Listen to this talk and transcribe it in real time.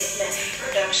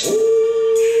We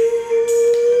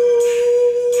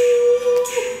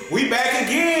back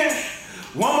again.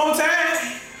 One more time.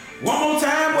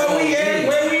 Where we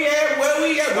at?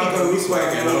 We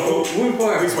swagging up, fool. We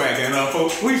swagging up,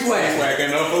 fool. We swagging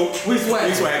up, fool. We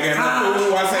swagging up,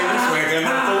 fool. I say we swagging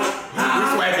up, fool. We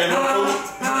swagging up, fool.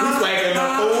 We swagging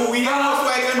up, fool. We all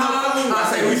swagging up, fool. I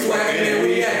say we swagging and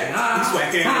we at. We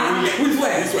swagging and we at. We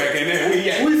swagging and we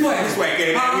at. We swagging. We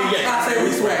swagging and we at. I say we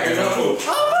swagging up, fool.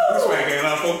 We swagging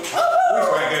up, fool. We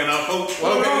swagging up, fool.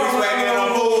 Okay, we swagging up,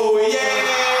 fool. Yeah.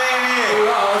 We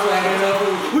all swagging up,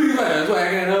 fool. We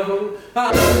swagging up, fool.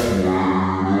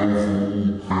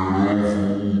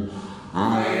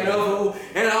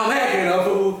 And I'm hacking up,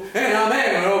 fool. And I'm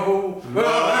hacking up, fool. Who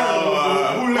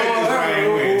let this rain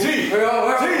with? G.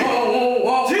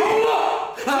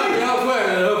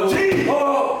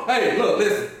 Hey, look,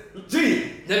 listen. G.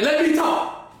 Let me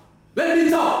talk. I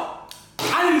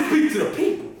need to speak to the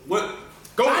people. What?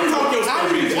 Go and talk your stuff, I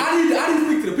need to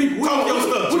speak to the people. Talk your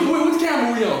stuff, G. Which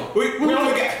camera we on? We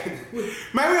only got...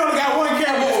 Man, we only got one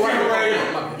camera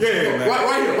right here. Yeah, man.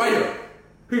 Right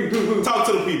here. Talk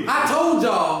to the people. I told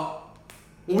y'all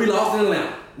when we lost in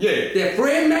Atlanta. Yeah. That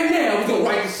Fred McNair was gonna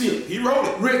write the ship. He wrote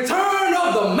it. Return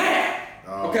of the Mac.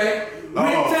 Okay?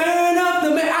 Return of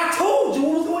the Mac. I told you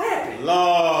what was gonna happen.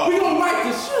 Lord. We gonna write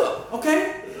the ship, okay?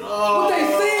 What they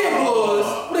said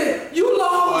was, you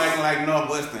lost. Acting like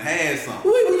Northwestern had something.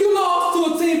 You lost to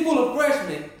a team full of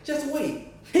freshmen. Just wait.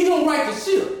 He gonna write the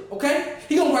ship, okay?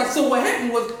 He gonna write. So what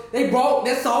happened was they brought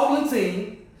that Southland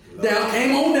team down,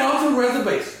 came on down to the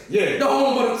reservation. Yeah. The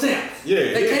home of the champs.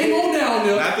 Yeah. They came on down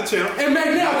there. Not the champ. And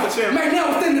McNair was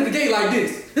standing at the gate like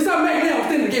this. This how McNair was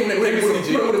standing at the gate when the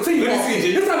team walked in.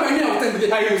 This how McNair was standing at the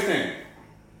gate. How you was standing?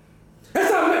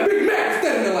 That's how Big Mac was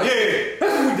standing there like that.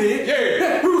 That's what we did.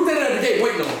 Yeah. We were standing at the gate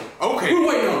waiting on him. Okay. We were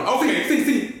waiting on him. Okay.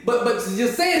 See. But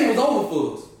just saying it was over for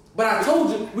us. But I told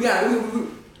you,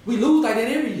 we lose like that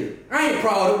every year. I ain't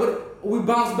proud of it, but we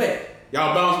bounce back.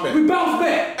 Y'all bounce back. We bounce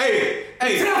back. Hey.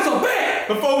 Champs are back.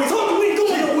 Before we told you we ain't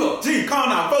going nowhere. G, calm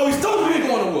down. Before we told you we ain't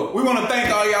going nowhere. We want to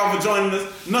thank all y'all for joining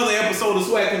us. Another episode of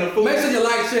Swag in the Food. Make sure you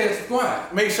like, share, and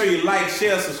subscribe. Make sure you like,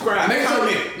 share, subscribe. Make sure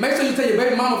you tell your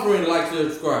baby mama friend to like, share,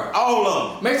 and subscribe. All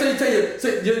of them. Make sure you tell your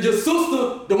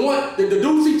sister, the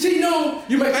dude she cheating on,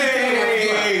 you make sure you tell her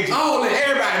subscribe. All that.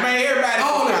 Everybody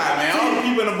all subscribe, that. man. All the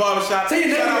people in the barbershop. Tell your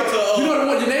neighbor, shout out to you know the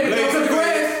one your neighbor don't cut the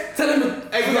grass? Tell him to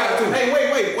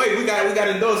wait. We got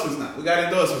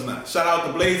endorsements now. Shout out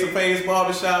to Blaze of Phase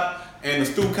Barbershop and the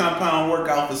Stu Compound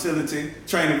Workout Facility,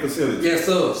 Training Facility. Yes,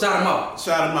 sir. Shout them out.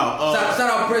 Shout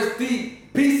out Prestige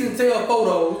Peace and Tell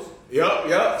Photos.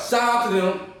 Yep. Shout out to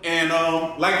them. And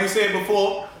like we said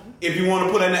before, if you want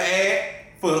to put in an ad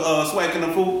for Swag in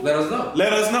the Food, let us know.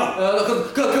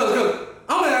 Cause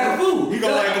I'm gonna act the food. You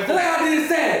gonna like the food? Like I did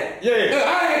Saturday. Yeah.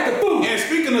 I act the food. And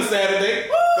speaking of Saturday,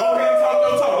 go ahead and talk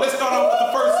your talk. Let's start off with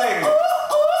the first segment.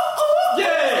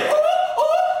 Yeah.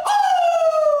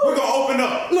 We're gonna open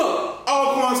up. Look.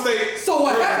 Alcorn State. So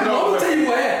what happened? I'm gonna tell you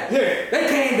what happened. Yeah. They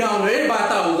came down there. Everybody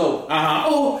thought it was over.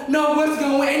 Oh, no, what's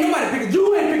gonna win? Ain't nobody picking.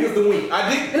 You ain't picking us to win. I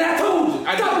did. And I told you.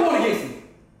 Stop going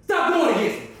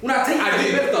against me. When I tell you,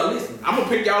 you better start listening. I'm gonna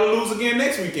pick y'all to lose again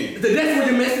next weekend. The next one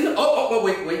you're messing up. Oh,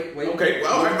 wait. Okay,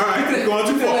 well, all right. Going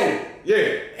too far.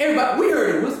 Yeah. Everybody, we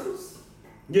heard the whispers.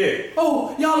 Yeah.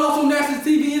 Oh, y'all lost on national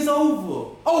TV. It's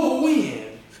over. Over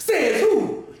when? Says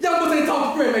who? Y'all supposed to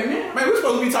talk to Fred McNair. Man, we're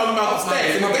supposed to be talking about the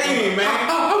stats in the game, man.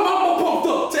 I'm pumped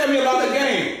up. Tell me about the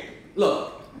game.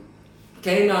 Look,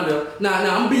 came down to now.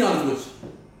 I'm gonna be honest with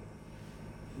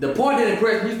you. The part that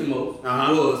impressed me the most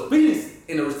was Phoenix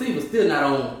and the receivers still not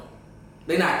on.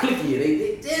 They not clicking yet.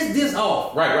 They just this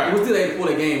off. Right. We still able to pull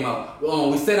the game out.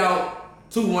 We set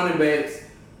out 2 running backs,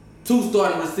 2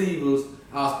 starting receivers.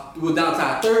 We were down to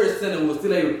our 3rd center. We were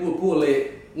still able to pull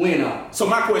that win out. So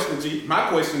my question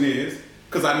is,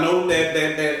 because I know that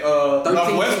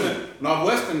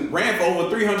Northwestern ran for over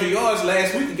 300 yards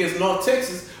last week against North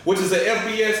Texas, which is an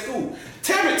FBS school.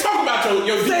 Talk about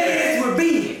your Cedric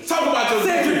Revenge. Talk about your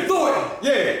Cedric Thornton.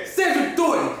 Yeah. Cedric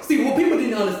Thornton. See, what people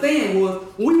didn't understand was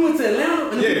when we went to Atlanta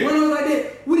and we went on like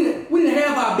that, we didn't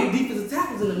have our big defensive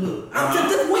tackles in the middle. I said,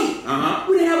 just wait.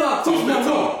 We didn't have our Chris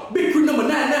Monroe, big number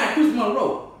 99, Chris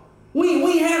Monroe. We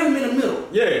ain't have him in the middle.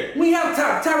 Yeah. We ain't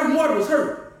have Tyreek Martin was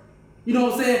hurt. You know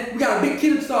what I'm saying? We got a big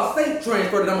Kennesaw State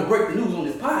transfer that I'm going to break the news on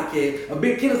this podcast. A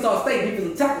big Kennesaw State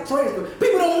defensive tackle transfer.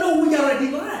 People don't know who we got on that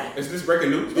D-line. Is this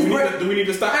breaking news? Do we need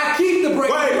to stop? I keep the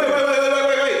breaking news.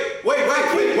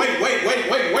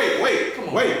 Wait. Come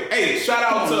on. Hey, shout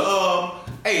out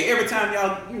to, every time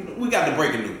y'all, we got the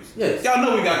breaking news. Yes. Y'all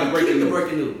know we got the breaking news. Keep the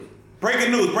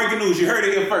breaking news. Breaking news. You heard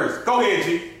it here first. Go ahead,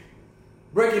 G.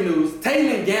 breaking news,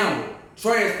 Taylor Gamble,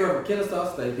 transfer from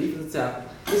Kennesaw State, defensive tackle,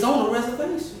 is on the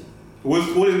reservation.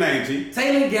 What his name, G?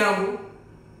 Taylor Gamble.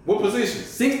 What position?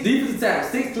 Defensive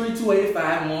tackle, 6'3",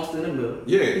 285, monster in the middle.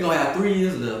 Yeah. He's gonna have 3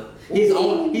 years left. He's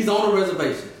on the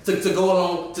reservation to go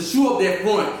along to shoe up that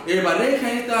front. Everybody, they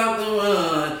can't stop the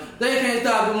run. They can't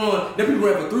stop the run. Them people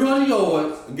ran for 300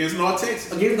 yards against North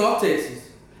Texas.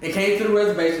 And came to the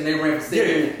reservation. They ran for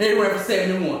 71. Yeah. They ran for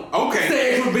 71. Okay.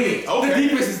 Stage revenge. Okay. The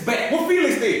defense is back. What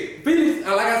Felix did? Felix,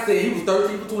 like I said, he was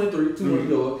 13 for 23, 200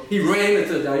 yards. He ran into a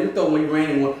touchdown. He didn't throw one, he ran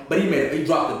in one, but he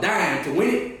dropped a dime to win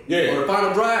it. Yeah. On the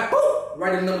final drive, boop,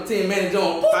 right in number 10, Manny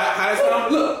Jones. Boop, how that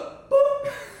sound? Look,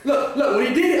 boop, look, when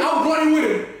he did it, I was running with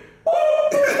him.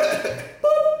 Boop,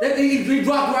 boop. He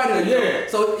dropped right in there. Yeah.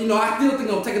 So, I still think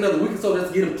it'll take another week or so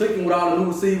just to get him clicking with all the new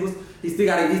receivers. He still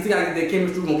got to get that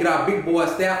chemistry. We're going to get our big boy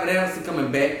Stafford Anderson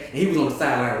coming back, and he was on the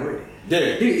sideline ready.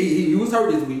 Yeah. He was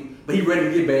hurt this week, but he ready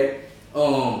to get back.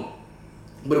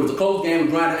 But it was a close game.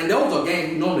 We grinded, and those are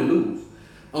games we normally lose.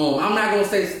 I'm not going to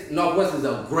say Northwestern is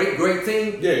a great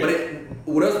team, but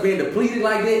with us being depleted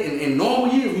like that, in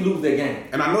normal years, we lose that game.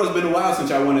 And I know it's been a while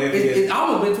since y'all won the FBS. It's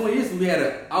almost been 20 years since we had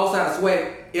an outside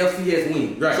SWAC FCS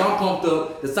win. Right. So I'm pumped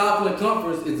up. The Southland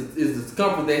Conference is the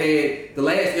conference that had the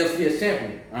last FCS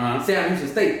champion. Sam Houston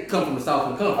State come from the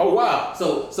Southland Conference. Oh wow!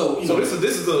 So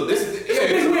this is a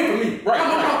win for me,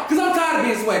 right? Because I'm tired of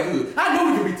being SWAC good. I know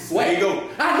we can beat the SWAC. There you go.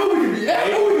 I know we can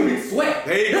beat the SWAC.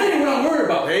 There you go. That ain't what I'm worried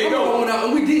about. There you go.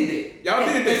 And we did that. Y'all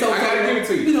did that. So, I gotta give it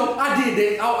to you. I did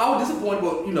that. I was disappointed,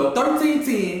 but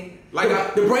 13-10.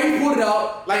 The Braves pulled it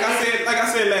out. Like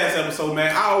I said last episode,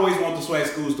 man. I always want the SWAC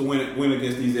schools to win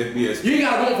against these FBS. You ain't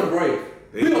gotta want for the Braves.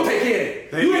 We gonna take care of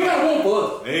it. You ain't gotta want for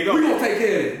us. There you go. We gonna take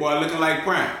care of it. Boy, looking like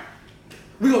prime.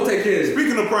 We gonna take care of it.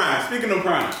 Speaking of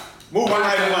prime, moving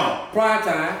right along. Prime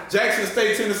time. Jackson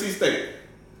State, Tennessee State.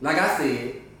 Like I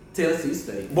said, Tennessee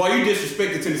State. Boy, you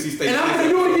disrespected Tennessee State. And I'm gonna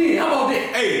do it again. How about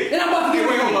that? Hey, and I'm about to do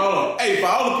it again. Hold on. Hey, for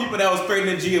all the people that was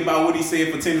threatening G about what he said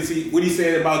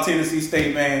about Tennessee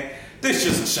State, man, this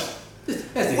just a show.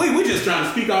 That's it. We just trying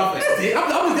to speak off that. That's it.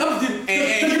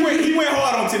 And he went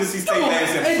hard on Tennessee State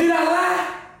last episode. Hey, did I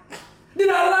lie?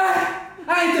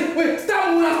 Stop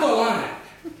me when I start lying.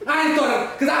 I ain't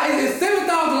thought because it's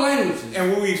 7,000 languages. And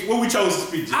what we chose to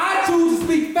speak. I choose to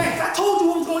speak facts. I told you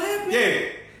what was gonna happen.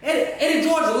 Yeah. Eddie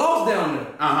Georgia lost down there.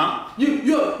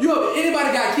 Anybody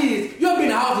got kids? You ever been in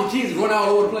the house and kids run all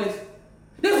over the place?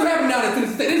 That's what happened down in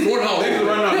Tennessee State. They just run all over. They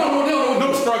don't know.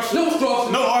 No structure.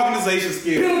 No organization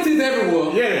skill. Penalties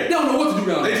everywhere. Yeah. They don't know what to do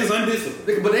down there. They just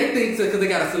undisciplined. But they think because they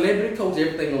got a celebrity coach,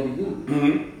 everything gonna be good.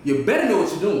 Mm-hmm. You better know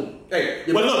what you're doing. Hey,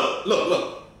 but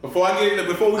look. Before we go, I ain't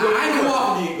gonna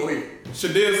walk again. Go ahead.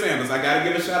 Shadil Sanders, I gotta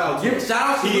give a shout out to him.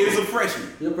 Shout out to He is a freshman.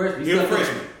 He's a freshman. He's a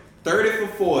freshman. 30 for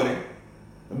 40.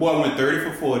 The boy went 30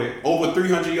 for 40, over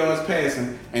 300 yards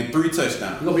passing, and 3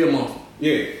 touchdowns. He's gonna be a monster.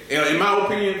 Yeah. In my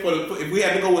opinion, if we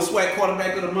had to go with SWAC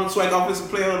quarterback of the month, SWAC offensive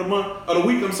player of the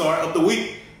week, of the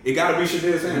week, it gotta be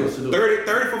Shadil Sanders.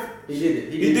 30 for. He did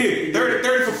it. He did.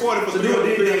 30 for 40 for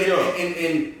 300 yards.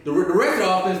 And the rest of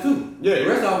the offense too. Yeah. The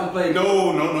rest of the offense played. No.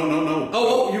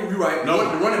 Oh, you're right. No.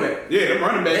 The running back. Yeah, the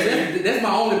running backs. That's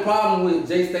my only problem with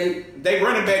J-State. They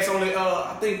running backs only.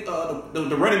 I think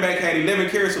the running back had 11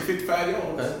 carries for 55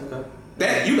 yards. Okay.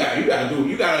 That you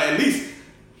gotta at least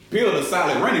build a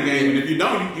solid running game, and if you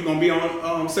don't, you're gonna be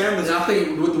on Sanders. And I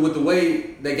think with the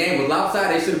way that game was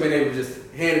lopsided, they should have been able to just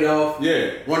hand it off.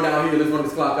 Yeah. Run down here, let's run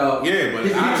this clock out. Yeah,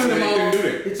 but honestly, they couldn't do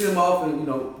that. Hit them off and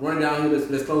run down here,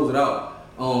 let's close it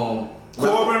out.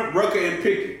 Corbin, Rucker, and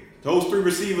Pickett. Those 3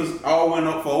 receivers all went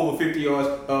up for over 50 yards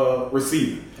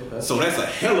receiving. Okay. So that's a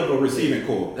hell of a receiving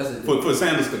core for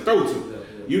Sanders to throw to.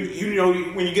 Yeah.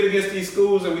 When you get against these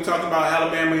schools, and we talk about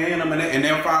Alabama and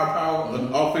their firepower,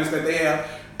 the offense that they have.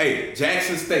 Hey,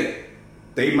 Jackson State,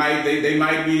 they might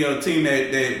be a team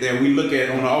that we look at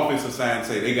on the offensive side and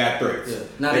say they got threats. Yeah.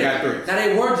 Now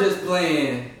they were just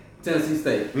playing Tennessee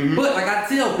State, but like I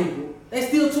tell people, they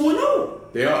still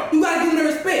 2-0. They are. You gotta give them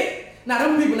their respect. Now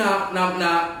them people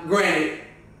now, granted,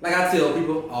 like I tell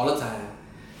people all the time,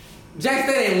 Jack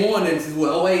State ain't won them since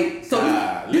 08. So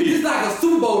this is like a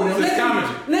Super Bowl to them.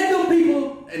 Let them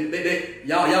people, and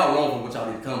y'all wrong for what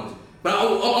y'all did to comment. But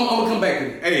I'm gonna come back to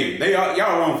it. Hey,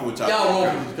 y'all wrong for what y'all wrong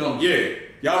for what you come. Yeah,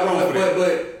 y'all wrong for that.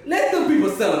 But let them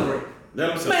people celebrate.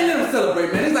 Let them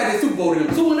celebrate, man. It's like the Super Bowl to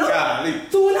them. 2-0.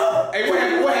 2-0. Hey,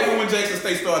 what happened when Jackson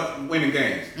State started winning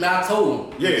games? Now I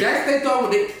told them. Yeah. Jackson State started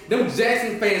with them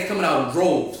Jackson fans coming out in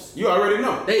droves. You already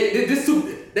know. This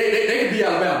they could beat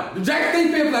Alabama. The Jackson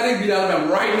State fans like they could beat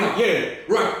Alabama right now. Yeah.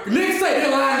 Right. Niggas say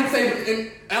they're lying. Niggas say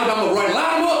in Alabama right.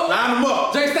 Line them up. Line them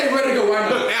up. Jackson State ready to go right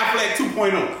now. Look, Aflac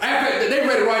 2.0. Aflac, they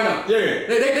ready right now. Yeah.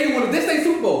 They won this ain't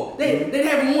Super Bowl. They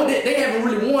haven't won. They haven't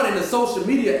really won in the social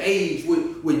media age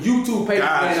with YouTube pages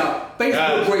playing out.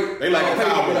 Facebook great. They like a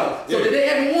cowboy. So they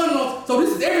haven't won on. So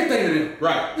this is everything to them.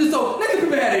 Right. Just so let the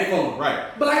people have their fun.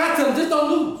 Right. But like I tell them, just don't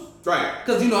lose. Right.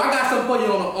 Because, I got something for you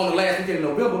on the last weekend in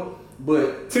November,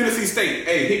 but... Tennessee State.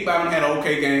 Hey, Hickbottom had an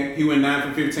okay game. He went 9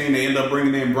 for 15. They ended up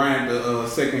bringing in Bryant, the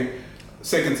second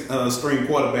string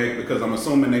quarterback, because I'm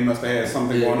assuming they must have had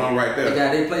something going on right there.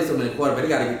 They play something in quarterback. They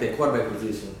got to get that quarterback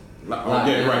position.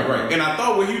 Right. And I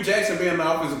thought with Hugh Jackson being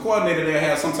the offensive coordinator, they'll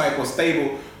have some type of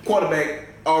stable quarterback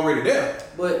already there.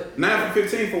 But 9 for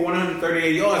 15 for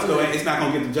 138 yards, though, it's not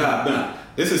going to get the job done.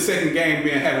 This is second game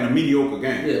having a mediocre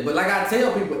game. Yeah, but like I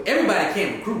tell people, everybody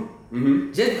can't recruit.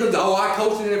 Mm-hmm. Just because, I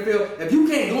coach in the NFL, if you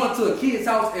can't go into a kid's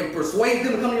house and persuade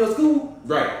them to come to your school,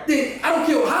 right, then I don't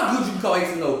care how good you can call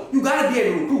X and O. You got to be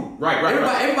able to recruit. Right.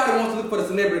 Everybody wants to look for the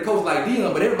celebrity coach like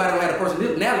Deion, but everybody don't have the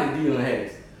personality Deion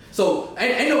has. So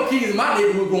ain't no kids in my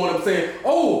neighborhood growing up saying,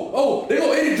 oh, they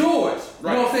go Eddie George.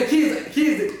 Right. You know what I'm saying?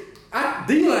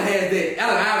 Deion has that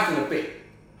Allen Iverson effect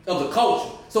of the culture.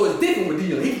 So it's different with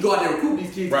Deion. He can go out there and recruit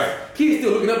these kids. Right. Kids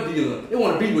still looking up Deion. They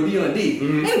want to be what Deion did.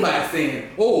 Mm-hmm. Anybody saying,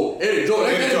 Eddie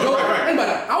George. Right.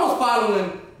 Anybody. I was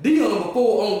following Deion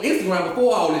before on Instagram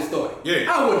before all this started. Yeah.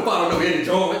 I wouldn't follow no Eddie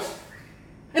George.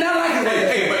 And I like his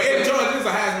Hey, but Eddie George is a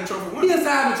Heisman Trophy winner. He's a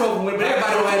Heisman Trophy winner, but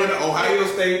everybody don't have Ohio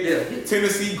State, yeah.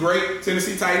 Tennessee, great.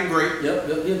 Tennessee Titan, great. Yep,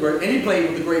 he's great. And he played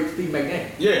with the great Steve McNair.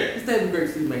 Yeah. He stayed with the great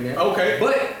Steve McNair. Okay.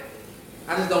 But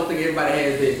I just don't think everybody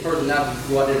has the personality to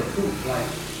go out there and recruit like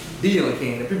Deion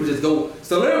can. And people just go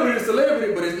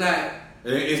celebrity, but it's not.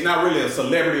 It's not really a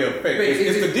celebrity effect.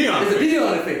 It's the Deion effect. It's a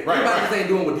Deion effect. Right. Everybody just ain't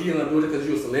doing what Deion doing because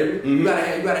you're a celebrity. Mm-hmm. You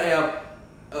gotta have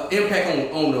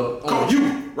impact on the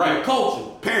youth, right? Culture,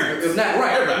 parents. It's not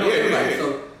right. Everybody.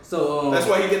 Yeah. So that's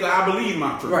why he get the I believe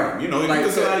mantra. Right. You know, if like,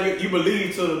 you say you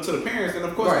believe to the parents, then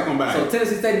of course they're gonna buy it. So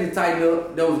Tennessee State needs to tighten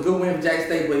up. That was a good win for Jackson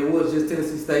State, but it was just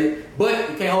Tennessee State. But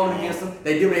you can't hold it against them.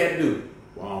 They did what they had to do.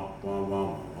 Oh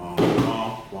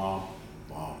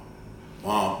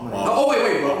wait.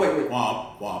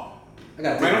 I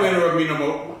got. Man, don't interrupt me no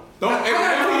more. Don't.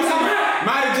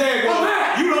 Mighty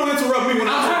Jaguar. You don't interrupt me when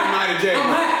I'm talking Mighty Jaguar.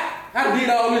 I'm hot. I did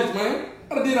all this, man.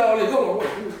 I did all this. Hold on.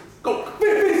 Go.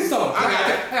 Finish this song. I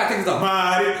gotta take this off.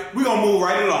 Mighty. We're gonna move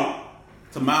right along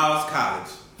to Miles College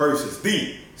versus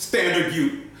the Standard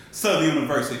Butte Southern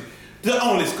University. The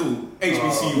only school,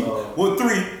 HBCU, with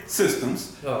 3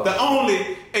 systems. The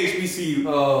only HBCU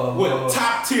with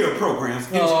top tier programs,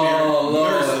 engineering,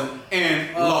 nursing,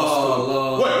 and law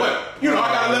school. What? You know,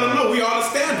 I gotta let them know we are the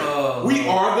standard. We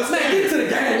are the standard. Man, get to the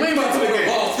game. Man, about to go to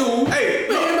law school. Hey,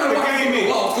 look,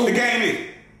 the game is.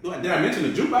 Did I mention the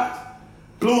jukebox?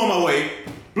 Blew them away.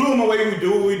 We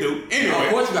do what we do. Anyway.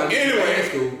 Get to the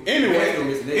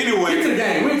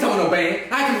game. We ain't talking no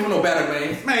band. I ain't coming with no battle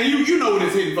band. Man, you know what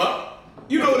it's hitting for.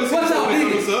 You know what it's hitting for.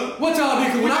 What y'all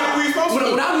did? When I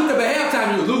looked up at halftime,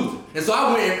 you was losing. And so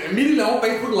I went immediately on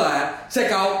Facebook Live.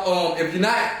 Check out, if you're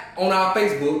not on our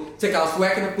Facebook, check out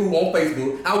Swacking the Food on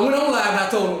Facebook. I went on live and I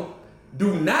told them,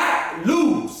 do not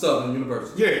lose Southern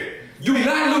University. Yeah. You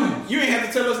not lose. You ain't have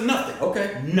to tell us nothing.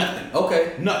 Okay. Nothing.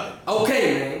 Okay, Yeah.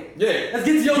 man. Let's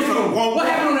get to your school. What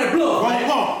happened on that bluff, man?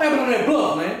 What happened on that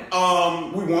bluff, man?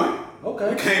 We won. Okay.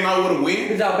 We came out with a win.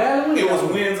 Did y'all battle? It was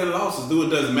wins and losses. It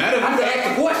doesn't matter. I just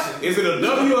asked the question. Is it a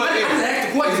W or L? I just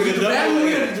asked the question. Is it a W or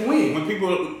did you win?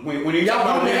 When you talk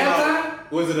about winning,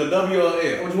 was it a W or L?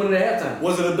 What you won at halftime?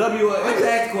 Was it a W or L? I just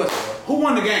asked the question. Who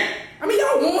won the game? I mean,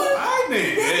 y'all won. All right,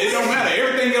 then. It don't matter.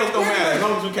 Everything else don't matter as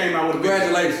long as you came out with a good.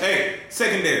 Congratulations. Hey,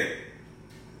 secondary.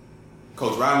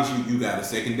 Coach Rollins, you got a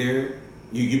secondary.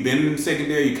 You been in the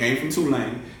secondary. You came from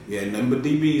Tulane. You had nothing but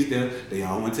DBs there. They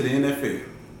all went to the NFL.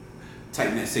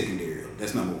 Tighten that secondary up.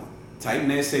 That's number 1. Tighten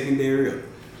that secondary up.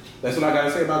 That's what I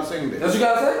gotta say about the secondary. That's what you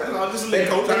gotta say? I'll just let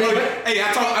Coach.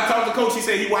 I talked to Coach. He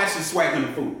said he watched his Swacking the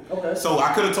Food. Okay. So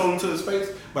I could have told him to his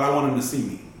face, but I want him to see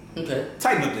me. Okay.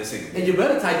 Tighten up that secondary. And you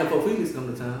better tighten up for Felix come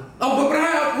to town. Oh, but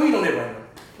we ain't on that right now.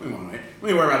 We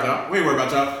ain't worried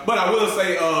about y'all. But I will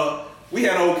say, we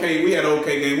had an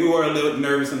okay game. We were a little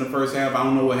nervous in the first half. I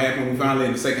don't know what happened. We finally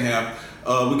in the second half,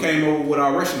 we came over with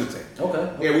our rushing attack. Okay.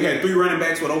 Yeah, we had 3 running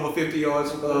backs with over 50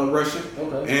 yards rushing.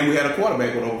 Okay. And we had a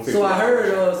quarterback with over 50. So I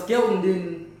heard Skelton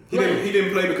didn't play. He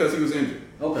didn't play because he was injured.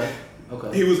 Okay.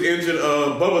 He was injured.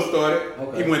 Bubba started.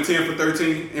 Okay. He went 10 for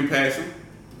 13 in passing.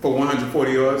 for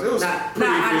 140 yards. It was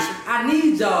pretty efficient. I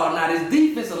need y'all now. This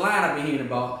defensive line I've been hearing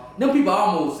about. Them people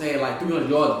almost had like 300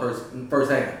 yards in the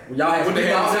first half. Y'all had what they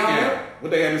had in the second half?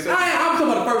 What they had in the second half? I'm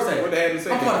talking about the first half. What they had in the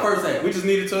second half? I'm talking about the first half. We just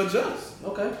needed to adjust.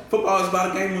 Okay. Football is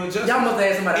about a game of adjustment. Y'all must have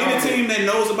had somebody. Any team that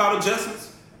knows about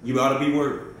adjustments, you ought to be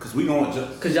worried because we gonna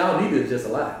adjust. Because y'all need to adjust a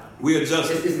lot. We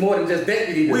adjusted. It's more than just that.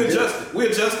 We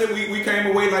adjusted. We came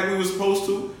away like we were supposed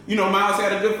to. You know, Miles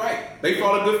had a good fight. They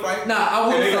fought a good fight. Nah,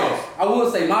 I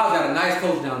would say Miles got a nice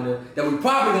coach down there that we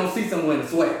probably gonna see somewhere in the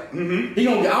sweat. Mm-hmm. I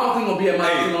don't think he's gonna be at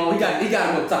Miles too long. He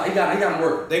got him up top. He got him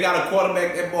work. They got a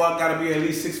quarterback. That boy got to be at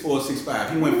least 6'4",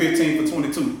 6'5". He went 15 for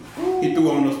 22. He threw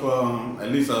on us for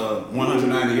at least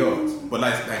 190 yards. But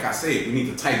like I said, we need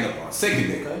to tighten up our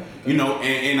secondary. Okay. You know,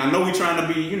 and I know we're trying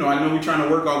to be. You know, I know we're trying to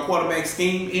work our quarterback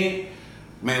scheme in.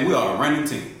 Man, we are a running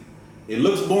team. It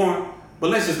looks boring, but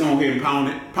let's just go ahead and pound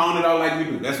it out like we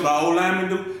do. That's what our old linemen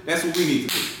do. That's what we need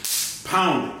to do.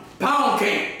 Pound it.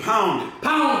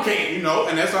 Pound cake. You know,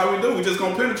 and that's all we do. We just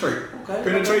gonna penetrate. Okay.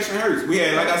 Penetration hurts. We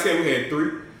had, like I said, we had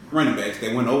 3 running backs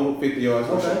that went over 50 yards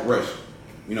rushing.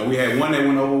 You know, we had one that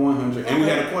went over 100, and we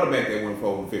had a quarterback that went for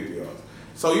over 50 yards.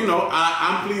 So, you know,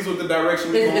 I'm pleased with the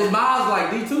direction we're going. Is Miles like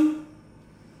D2?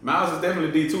 Miles is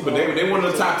definitely D2, but they one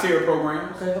of the top tier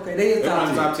programs. Okay. They is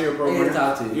top tier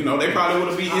programs. You know, they probably would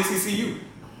have beat NCCU.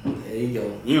 There you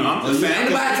go. You know, I'm just saying.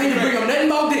 Anybody tell you to bring up nothing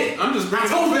about that? I'm just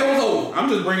bringing up facts. was over. I'm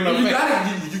just bringing up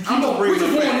facts. I'm just bringing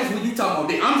up facts. When you talking about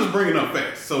that? I'm just bringing up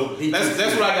facts. So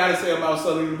that's what I got to say about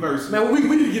Southern University. Man, we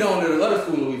need to get on to the other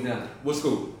school in Louisiana. What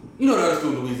school? You know the other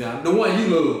school in Louisiana. The one you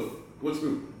love. What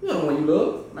school? You know the one you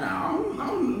love. Man, I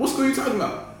don't, what school are you talking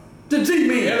about? The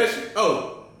G-Men. LSU.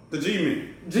 Oh, the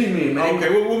G-Men. G-Men, man. Okay,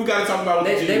 what we got to talk about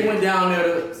with the G-Men? They went down there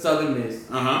to Southern Miss.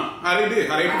 How they did?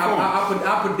 How they performed?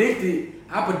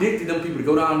 I predicted them people to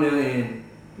go down there and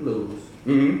lose.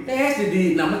 Mm-hmm. They actually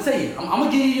did. Now I'm gonna tell you, I'm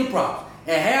gonna give you your props.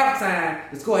 At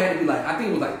halftime, the score had to be like, I think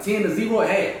it was like 10-0 at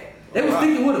half. They were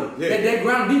sticking with them. Yeah. That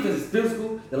ground defense is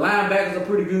physical. The linebackers are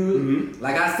pretty good. Mm-hmm.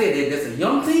 Like I said, that's a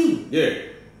young team. Yeah.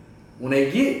 When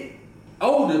they get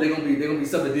older, they're gonna be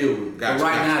something to deal with. Gotcha, but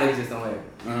right now, they just don't have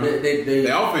it.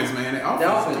 The offense, man. The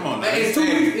offense. Come on, now. But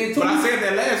I said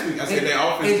that last week. I said their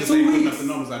offense just ain't putting up the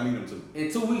numbers I need them to.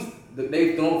 In 2 weeks,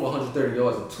 they've thrown for 130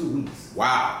 yards in 2 weeks.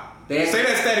 Wow. Say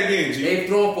that stat again, G. They've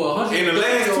thrown for 130 in the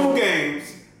last yards. 2 games.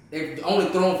 They've only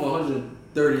thrown for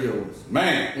 130 yards.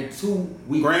 Man. In 2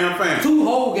 weeks. Grand fam. 2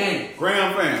 whole games.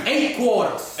 Grand fam. 8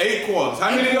 quarters. 8 quarters.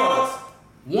 How many yards?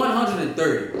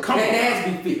 130. Come on. That has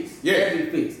to be fixed. Yeah. That has to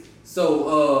be fixed.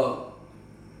 So,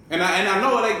 And I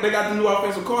know they got the new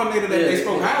offensive coordinator that they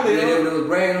spoke highly of. They was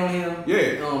bragging on him.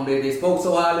 Yeah. They spoke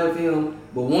so highly of him.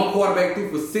 But one quarterback threw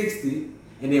for 60,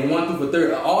 and then one threw for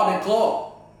 30. Alden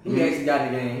Clark, he actually got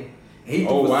in the game. And he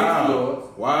threw for 60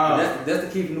 yards. Wow. That's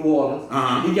the key for New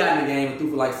Orleans. He got in the game and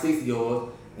threw for like 60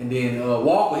 yards. And then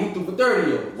Walker, he threw for 30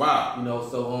 yards. Wow. You know,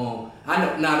 so I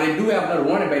know now they do have another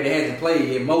running back that hasn't played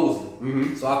yet, Mosley.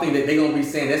 Mm-hmm. So I think that they're gonna be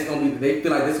saying they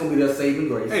feel like that's gonna be their saving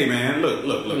grace. Hey man, look.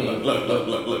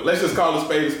 Let's just call a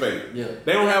spade a spade. Yeah.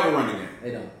 They don't have a running game.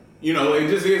 They don't. You know, it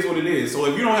just is what it is. So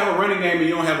if you don't have a running game and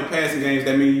you don't have a passing game,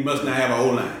 that means you must not have an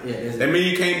O-line. Yeah, that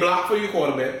means you can't block for your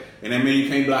quarterback, and that means you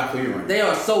can't block for your running. They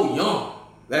are so young.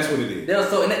 That's what it is.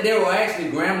 They were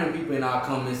actually gramming people in our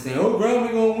comments saying, "Oh,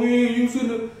 Grambling gonna win. You should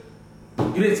have."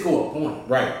 You didn't score a point.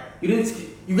 Right.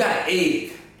 You got an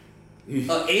egg.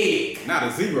 An egg. Not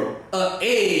a 0. An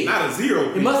egg. Not a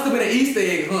 0. It must have been an Easter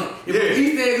egg hunt. If it was an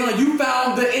Easter egg hunt, you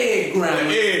found the egg, Grambling.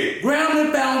 The egg.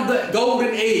 Grambling found the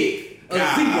golden egg. A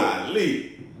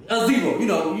Golly. 0. A 0. You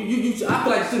know, I feel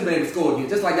like you should have been able to score again.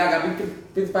 Just like y'all got beat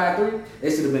 55-3. They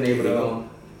should have been able to.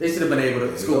 They should have been able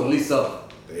to score at least something.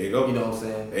 There you go. You know what I'm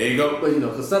saying? There you go. But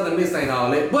because Southern Miss ain't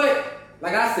all that. But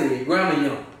like I said, Grambling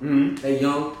young. Mm-hmm. They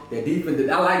young. They defense.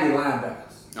 I like their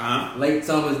linebackers. Lake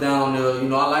Thomas down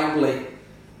there. I like Blake.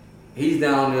 He's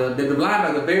down there. The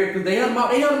linebackers are very good. They held him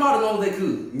out as long as they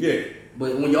could. Yeah.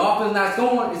 But when your offense not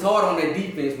scoring, it's hard on their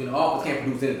defense when the offense can't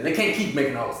produce anything. They can't keep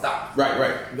making all the stops. Right.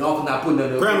 Your offense not putting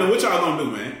them there. Grambling, what y'all gonna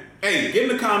do, man? Hey, get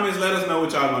in the comments. Let us know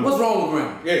what y'all gonna do. What's wrong with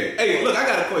Grambling? Yeah. Hey, look, I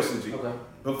got a question, G. Okay.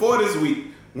 Before this week,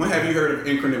 when have you heard of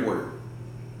Incarnate Word?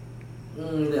 I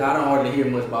don't hardly hear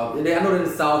much about it. I know they're in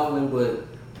Southland, but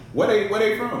where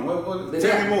they from?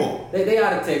 Tell me more. They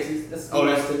out of Texas. That's out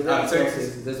of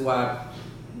Texas. That's why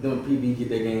them PB get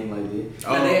their game like that.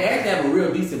 Now they actually have a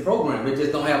real decent program. They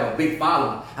just don't have a big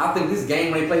following. I think this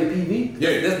game when they play PB,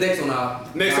 that's next on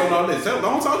our list.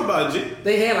 Don't talk about it, G.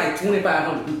 They had like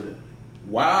 2,500 people there.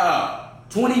 Wow.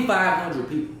 2,500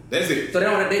 people. That's it. So they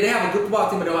have a good football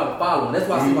team, but they don't have a following. That's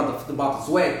why I say about the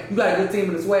swag. You got a good team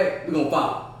in the swag, we're gonna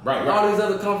follow. Right. All these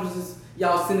other conferences,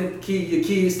 y'all sending your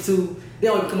kids to, they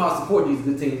don't even come out and support these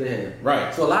good teams they have.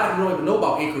 Right. So a lot of people don't even know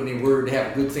about Infinite Word to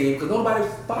have a good team because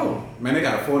nobody's following. Man, they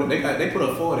got 40. They put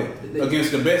up 40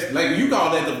 against the best. Like you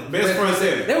call that the best front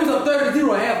seven. They was up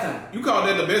 30-0 at halftime. You call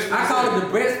that the best front seven? I call it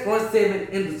the best front seven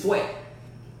in the SWAC.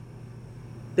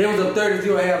 They was up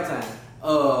 30-0 at halftime.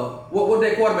 What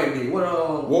that quarterback did?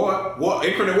 What?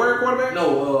 Infinite Word quarterback?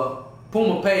 No,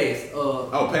 Puma pass.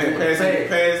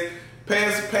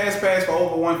 Pass for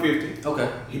over 150. Okay.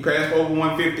 He passed for over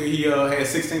 150. He had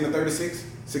 16 to 36.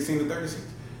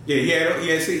 Yeah,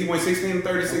 he went 16 to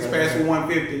 36, passed for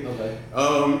 150. Okay.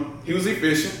 He was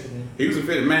efficient. Mm-hmm. He was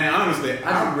efficient. Man, honestly,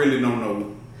 I really don't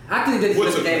know. I think they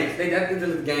just the game. I think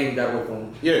the game got away from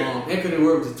them. Yeah. Infinite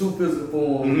Word was too physical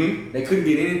for them. Mm-hmm. They couldn't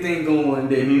get anything going.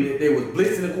 They was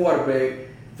blitzing the quarterback,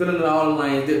 filling in all the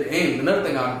lanes. And another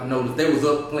thing I noticed, they was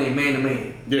up playing man to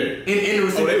man. Yeah. In the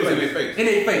receiver. They was in their face. In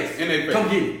their face. Come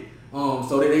get it.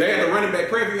 So they had the running back.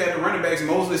 Preview had the running backs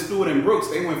Mosley, Stewart, and Brooks.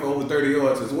 They went for over 30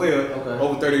 yards as well. Okay.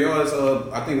 Over 30 yards.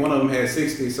 I think one of them had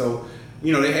 60. So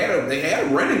they had a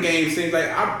running game. Seems like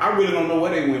I really don't know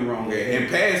where they went wrong there. And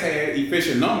pass had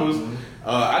efficient numbers. Mm-hmm.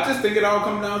 I just think it all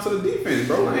comes down to the defense,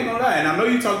 bro. I ain't gonna lie. And I know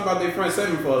you talked about their front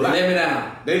seven for a lot. They let me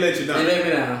down. They let you down. They let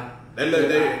me down.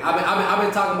 I've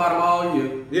been talking about them all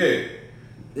year. Yeah.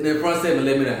 And their front seven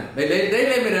let me down. They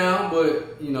let me down,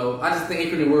 but I just think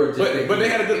Infinite Word. But they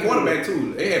had a good quarterback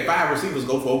too. They had 5 receivers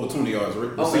go for over 20 yards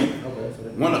receiving. Okay.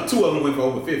 2 of them went for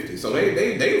over 50. So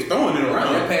they was throwing it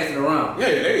around. They're passing it around. Yeah,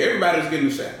 everybody was getting a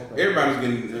shot. Okay. Everybody was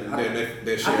getting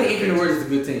their shot. I think Infinite Word is a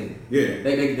good team. Yeah.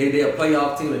 They're a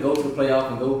playoff team. They go to the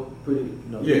playoff and go pretty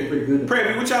good.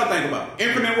 Preview, what y'all think about it?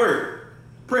 Infinite Word.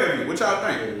 Preview, what y'all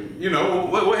think?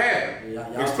 What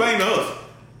happened? Explain to us.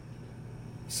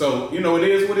 So, it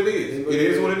is what it is. It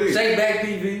is what it is. Shake back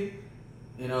PV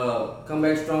and come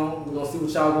back strong. We're going to see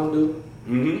what y'all going to do.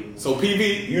 Mm-hmm. So,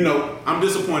 PV, I'm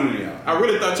disappointed in y'all. I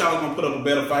really thought y'all was going to put up a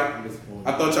better fight.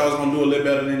 I thought y'all was going to do a little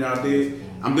better than y'all did.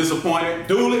 I'm disappointed.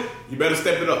 Dooley, you better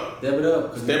step it up. Step it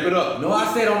up. Step it up. No,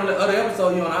 I said on the other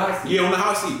episode, you on the high seat. Yeah, on the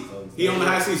high seat. He on the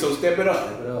high seat, so step it up.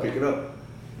 Step it up. Pick it up.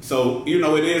 So,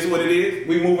 it is what it is.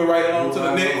 We moving right along to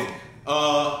the next.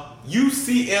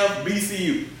 UCF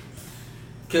BCU.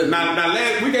 Now,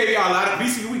 we gave y'all a lot of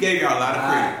BCU. We gave y'all a lot of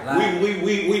credit.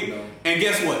 We and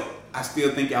guess what? I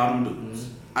still think y'all don't lose.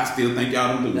 I still think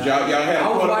y'all don't lose. Y'all have. I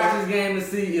was watching this game to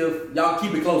see if y'all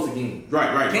keep it close again.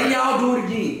 Right. Can y'all do it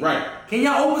again? Right. Can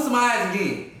y'all open some eyes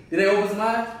again? Did they open some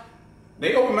eyes?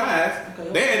 They opened my eyes.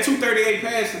 Okay. They had 238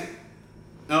 passing.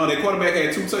 Their quarterback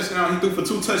had 2 touchdowns. He threw for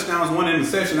 2 touchdowns, 1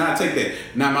 interception. I take that.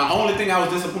 Now, my only thing I was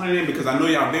disappointed in, because I know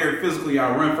y'all very physical,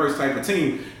 y'all run first type of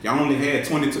team. Y'all only had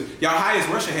 22. Y'all highest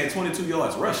rusher had 22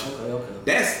 yards rushing. Okay.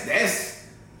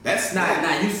 That's not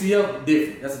UCF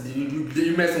different. That's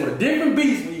you messing with a different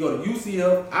beast when you go to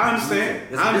UCF. I understand.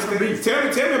 That's a different beast.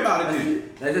 Tell me about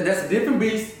it. That's a different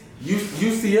beast.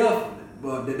 UCF.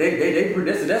 But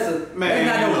that's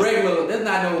not no regular. That's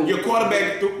not no. Your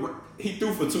quarterback threw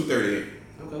for 238.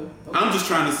 Okay. I'm just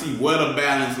trying to see where the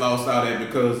balance lost out at,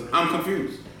 because I'm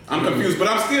confused. But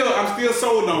I'm still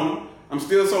sold on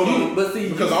him. But see,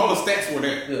 because all the stats were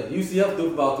there. Yeah, UCF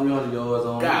threw about 300 yards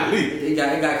on. Golly. It got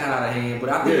kind of out of hand. But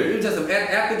I think it was just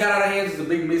after it got out of hand, it was a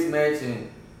big mismatch and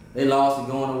they lost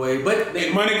it going away. But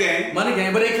money game. But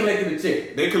they collected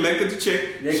the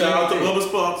check. Shout out to Bubba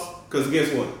Sparks, because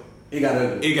guess what? It got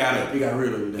ugly. It got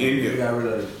real ugly. It got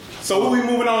real ugly. So what we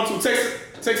moving on to?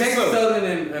 Texas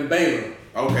Southern and Baylor.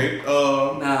 Okay.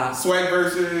 SWAC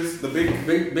versus the Big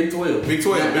 12. Big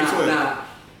 12. Now,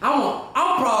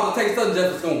 I'm proud of Texas Southern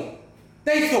just for scoring.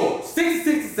 They scored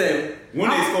 66-7. When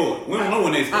they scored? We don't know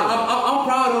when they scored. I'm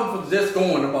proud of them for just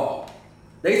scoring the ball.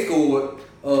 They scored.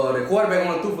 The quarterback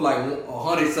only threw for like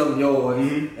 100-something yards.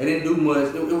 Mm-hmm. They didn't do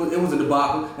much. It was a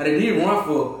debacle. And they did run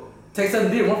for. Texas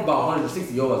Southern did run for about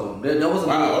 160 yards on them. There was a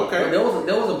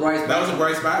bright spot. That was a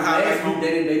bright spot. Last week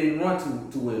they didn't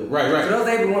run too well. Right. So they was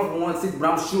able to run for 160, but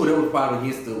I'm sure they was probably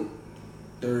against the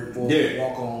third, fourth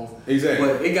walk-ons. Exactly.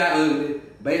 But it got ugly.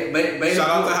 Shout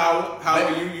out to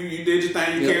Howard. You did your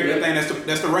thing. You carried your thing.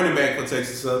 That's the running back for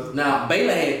Texas Southern. Now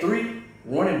Baylor had 3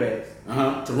 running backs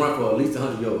to run for at least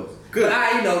 100 yards. Good.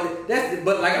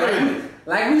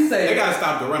 But like we say, they gotta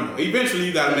stop the run though. Eventually,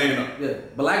 you gotta man up. Yeah,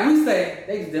 but like we say,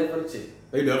 they just there for the check.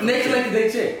 They collected their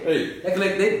check. Hey, they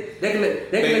collected.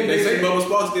 They say Bubba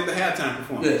Sparks did the halftime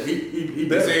performance. Yeah, he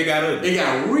they say it got ugly. It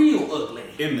got real ugly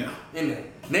in there.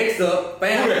 Next up,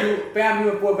 FAMU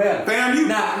and Fort Valley. FAMU.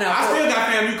 Now I still got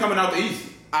FAMU coming out the East.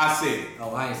 I said it.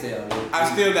 Oh, I ain't said it. I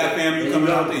still got FAMU coming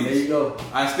out these. There you go.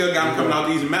 I still got him coming out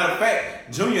these. Matter of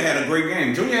fact, Junior had a great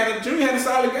game. Junior had a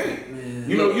solid game. Man,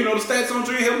 you know the stats on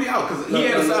Junior help me out because he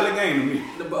had a solid game to me.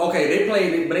 Okay, they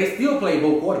played, but they still played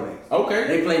both quarterbacks. Okay,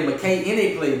 they played McKay and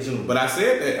they played Junior. But I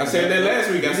said that. I said that last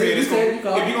week. I said if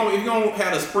you're gonna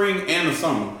have the spring and the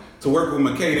summer to work with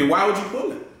McKay, then why would you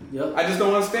pull him? Yep. I just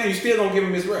don't understand. You still gonna give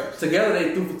him his reps. Together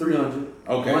they threw for 300.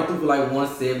 Okay. One threw for like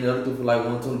 170, the other threw for like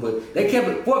 120. But they kept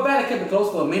it. Fort Valley kept it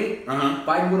close for a minute,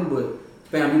 fighting with them.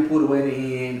 But FAMU pulled away in the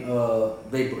end.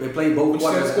 They played both.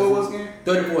 What you said the score was again?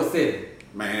 34-7.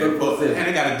 Man, and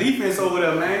they got a defense over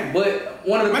there, man. But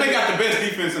one of the they got the best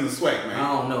defense in the SWAC, man. I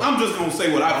don't know. I'm just gonna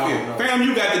say what I feel.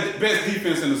 FAMU got the best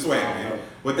defense in the SWAC, man.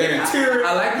 With that interior,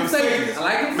 I like them safeties.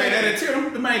 Man, that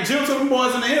interior, man, Jim to them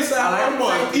boys on the inside. Them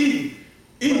boys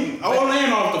eating all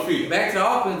in off the field. Back to the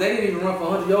offense, they didn't even run for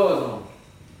 100 yards on them.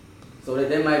 So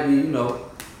that might be,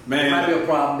 man, might be a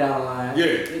problem down the line.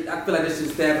 Yeah. I feel like they should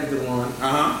establish the run.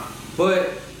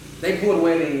 But they pulled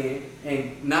away in,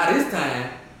 and now this time,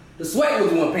 the SWAC was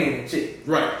the one paying the check.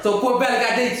 Right. So Fort Valley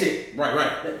got their check.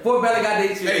 Right. Fort Valley got their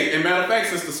check. Hey, and matter of fact,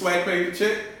 since the SWAC paid the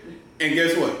check, and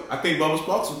guess what? I think Bubba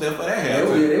Sparks was there for that half.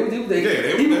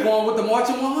 He was going with the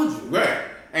marching 100. Right.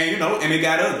 And and it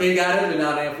got ugly. It got ugly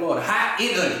down there in Florida. Hot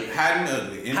and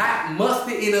ugly. Hot,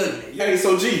 musty, and ugly. Hey,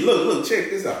 so G, look, check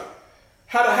this out.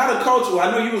 How the culture?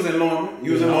 I know you was in Lorman.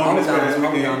 You was in Lorman this past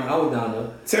weekend. I was down there.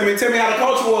 Tell me how the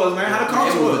culture was, man. How the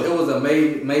culture was? It was an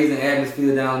amazing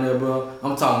atmosphere down there, bro.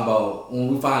 I'm talking about when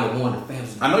we finally won the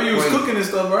fans. I know you was cooking and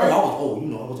stuff, right? I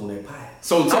was on that pie.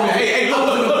 So tell me, hey,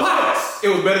 look. It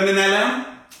was better than Atlanta.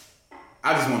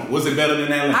 I just want. Was it better than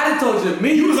Atlanta? I done told you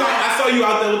many times. I saw you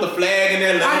out there with the flag and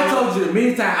Atlanta. I done told you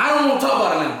many times. I don't want to talk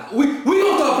about Atlanta. We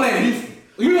gonna start playing Houston.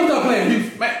 We gonna start playing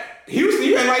Houston. Man, Houston,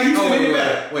 you act like Houston any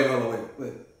better. Wait.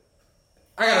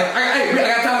 I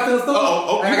got time to tell the story.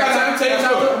 Oh, you got time to tell the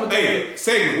story. Hey,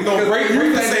 segment. We're gonna break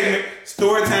the segment.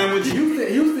 Story time with you.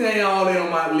 Houston ain't all in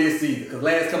on my list either. Cause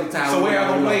last couple times. So where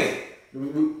y'all gonna play it?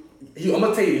 I'm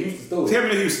gonna tell you the Houston story. Tell me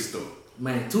the Houston story.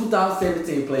 Man,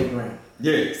 2017 playground.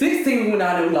 Yeah. 16 we went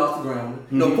out there, we lost the ground.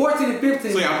 No, 14 and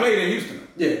 15. So y'all played in Houston?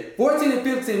 Yeah. 14 and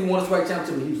 15 we won the SWAC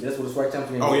championship in Houston. That's what the SWAC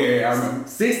championship was. Oh yeah, I remember.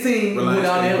 16 we went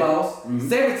down there, lost.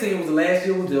 17 was the last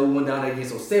year we went down there again.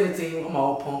 So 17, I'm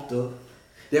all pumped up.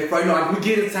 That Friday, we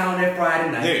get in town that Friday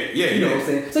night. Yeah. You know what I'm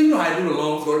saying? So you know how to do the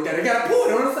long story. They got a pool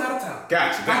on the side of town.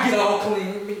 Gotcha. I get all clean.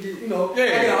 I get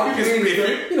all clean.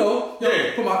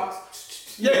 Put my...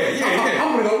 Yeah.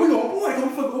 I'm gonna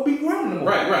go beat ground in the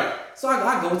morning. Right. So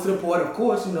I go to the port, of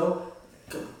course, Yeah.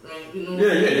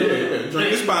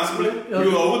 Drink responsibly.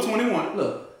 You're over 21.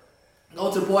 Look, go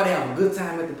to the party, have a good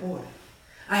time at the party.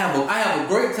 I have a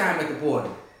great time at the party.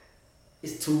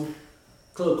 It's 2.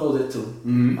 Club closed at 2.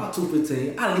 About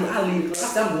 2:15. I leave.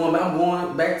 I'm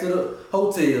going back to the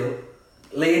hotel.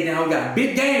 Lay it down. We got a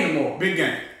big game tomorrow. Big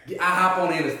game. I hop on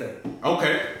the interstate.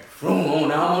 Okay. I'm on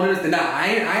the interstate. Now I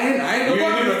ain't no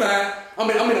boy this time. I'm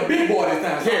in a big boy this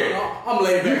time. So yeah. I'm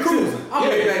laid back. You cruising. I'm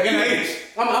laid back. In the H.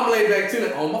 I'm laid back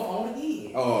chilling on my phone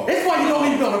again. Oh. That's why you don't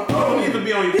need to be on the phone. You don't need to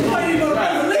be on your phone. That's why you don't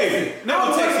drive. Listen.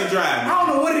 Never text and drive. I don't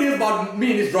know what it is about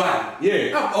me and this drive.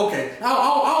 Yeah. Okay. I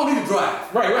don't need to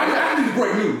drive. Right. I need to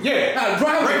break news. Yeah. Now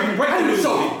drive. Break the news.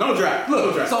 Don't drive. Look.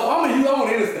 Don't drive. So I'm on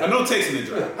the interstate. No texting and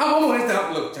drive. I'm on the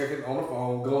interstate. Look, check it on the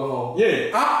phone. Going home.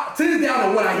 Yeah. To this day, I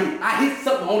don't know what I hit. I hit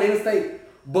something on the interstate.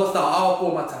 Bust out all 4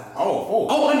 of my tires.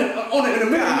 In the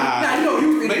middle. Now you know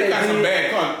Houston. You got some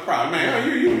bad car, probably, man.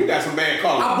 You got some bad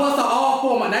cars. I bust out all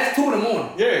 4 of my. That's 2 in the morning.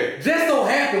 Yeah. Just so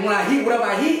happened when I hit whatever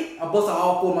I hit, I bust out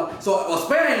all 4 of my. So a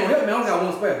spare ain't gonna help me. I only got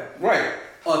 1 spare. Right.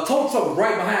 A tow truck was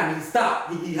right behind me. He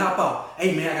stopped. He hop out.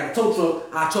 Hey man, I got a tow truck.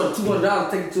 I charge $200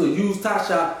 to take it to a used tire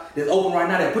shop that's open right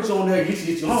now. That put you on there and get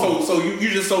you home. So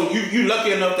you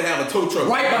lucky enough to have a tow truck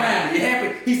right behind me. It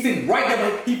happened. He's sitting right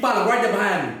there. He followed right there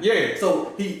behind me. Yeah.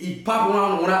 So he popped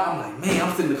around when I'm like, man,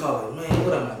 I'm sitting in the car like, man,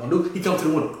 what am I gonna do? He comes to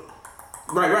the window.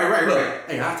 Right. Look,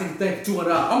 hey, I take the thing for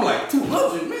 $200. I'm like,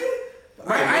 200, man.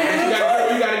 Right.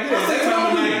 You gotta get it.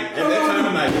 At that time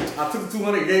of night. I took the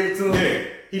 200, gave it to him. Yeah.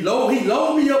 He loaded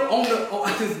me up on the.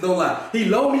 I just don't lie. He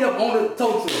loaded me up on the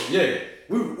tow truck. Yeah.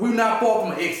 We not far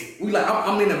from an exit.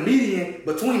 I'm in the median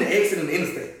between the exit and the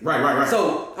interstate. Right.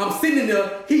 So I'm sitting in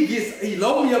there. He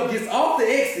loaded me up, gets off the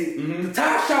exit. The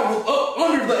tire shop was up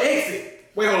under the exit.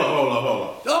 Wait, hold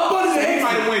up. Up under the exit. He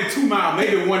might have went 2 miles,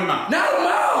 maybe 1 mile. Not a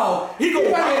mile. He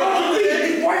go right up under the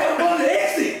exit. He's right up under the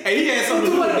exit. Hey, he had something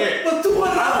to do with that. But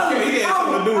 $200. He had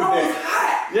something to do with that. I was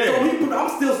hot. Yeah. So I'm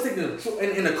still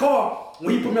sitting in the car when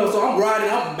he put me up. So I'm riding.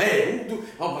 I'm mad.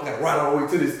 I gotta ride all the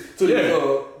way to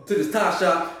to this tie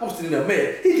shop. I'm sitting there,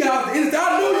 man. He got off the inside.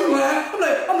 I know you lying.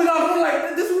 I'm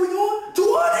like, this is where we going?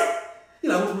 200? He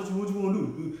like, what you want to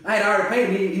do? I had already paid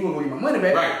him. He wasn't going to get my money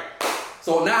back. Right.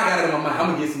 So now I got it in my mind. I'm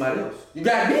going to get somebody else. You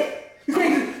got me? You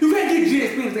can't get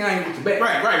GSP anything I ain't get you back.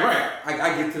 Right.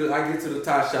 I get to the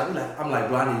tie shop. I'm like,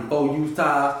 bro, I need 4 used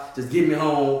tires. Just get me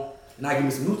home. And I give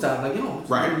me some new tires. I'm like, yo,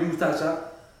 right. Used tie shop.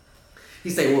 He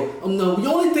say, well, no, we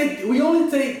only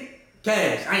take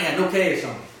cash. I ain't got no cash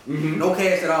on me. Mm-hmm. No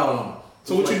cash at all on me.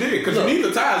 So what you did? Because you need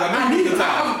the tires. I need the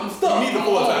tires. I'm stuck. You need the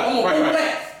 4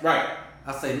 tires. Right.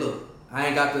 I say, look, I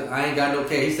ain't got no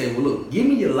cash. He say, well, look, give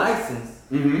me your license,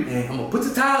 and I'm gonna put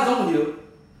the tires on here.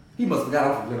 He must have got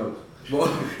off the window.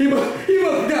 He must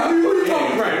have got. What are you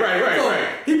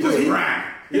talking? Right.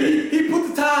 He put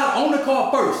the tires on the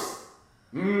car first.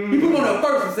 He put them on there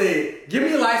first and said, give me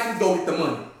your license, go get the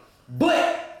money.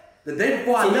 But the day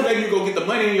before I left, so you go get the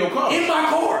money in your car? In my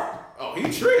car. Oh, he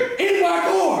tricked. In my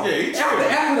car. Yeah, he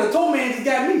tricked. After the tow man just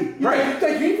got me. Right. You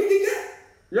think you ain't gonna get that?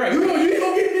 Right. You ain't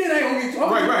gonna get me and I ain't gonna get you.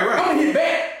 Right. I'm gonna hit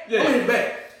back. Yeah. I'm gonna hit back.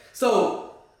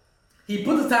 So he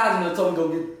put the tires in the tow and go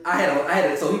get. I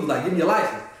had it. So he was like, give me your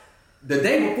license. The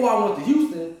day before I went to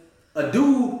Houston, a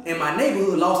dude in my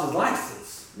neighborhood lost his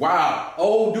license. Wow.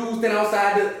 Old dude standing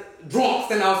outside the. Drunk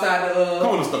standing outside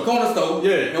the corner store.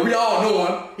 Yeah. And we all know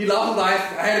him. He lost his life.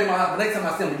 I had it in my. The next time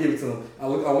I see him, I give it to him. I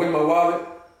went in my wallet.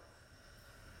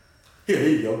 Here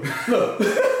you go. Look.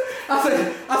 I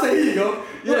said, here you go.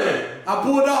 Yeah. Look, I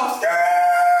pulled off.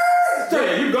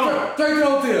 Yeah, you going. Straight to the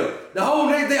hotel. The whole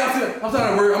next day I'm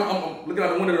trying to worry. I'm looking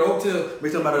out the window of the hotel.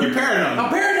 Make somebody. You paranoid. I'm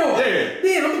paranoid. Yeah.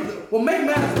 Then make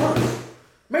matters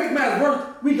worse.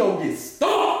 We go get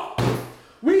stumped.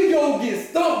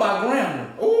 By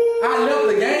Grambling. Ooh. I left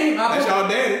the game. That's y'all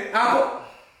daddy.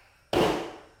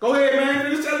 Go ahead, man.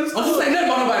 Finish telling the story. Don't you say nothing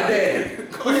about nobody's daddy.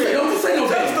 Go ahead. Don't you say no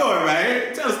Tell the story,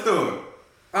 man. Tell the story.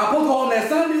 I supposed to go home that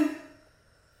Sunday.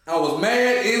 I was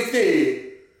mad and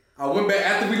scared. I went back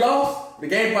after we lost. The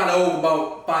game probably over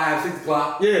about 5, 6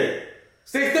 o'clock. Yeah.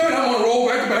 6:30, I'm on the road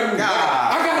back to back.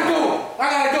 I gotta go.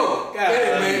 God.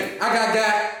 Yeah, man. I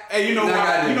got. Hey, you know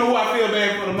what? You know who I feel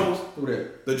bad for the most? Who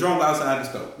that? The drunk outside the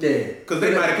store. Yeah. Because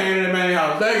they might have came in the man's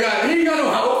house. He ain't got no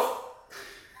house.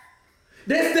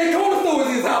 That corner store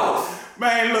is his house.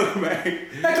 Man, look, man.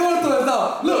 That corner store is his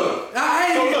house. Look, so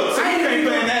you can't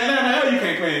play in Atlanta. Hell, you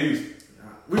can't play in Houston.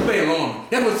 We play in Lawman.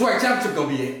 That's what Swag Championship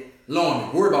gonna be at.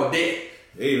 Lawman. Worry about that.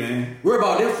 Hey, man. Worry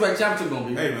about that Swag Championship gonna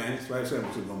be. Hey, man. Swag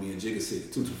Championship gonna be in Jigga City,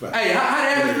 225. Hey, how the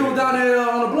atmosphere down there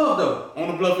on the bluff, though? On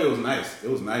the bluff, it was nice. It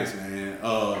was nice, man.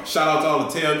 Shout out to all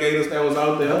the tailgaters that was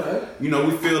out there. Okay. You know,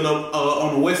 we filled up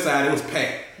on the west side. It was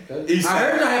packed. Okay. I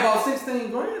heard y'all had about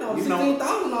 16 grand or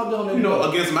 16,000 out there on that. You know,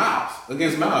 against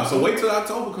Miles. So wait till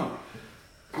October comes.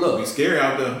 Look, it'll be scary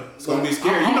out there. It's gonna be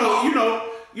scary.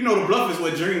 You know, the bluff is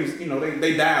what dreams. You know,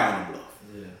 they die on the bluff.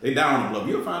 Yeah. They die on the bluff.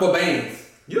 You'll find for out. bands.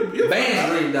 You'll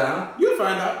bands dream down. You'll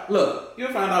find out. Look,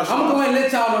 you'll find out. I'm gonna go ahead and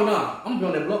let y'all know now. I'm gonna be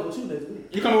on that bluff with you next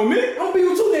week. You coming with me? I'm gonna be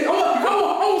with you next. I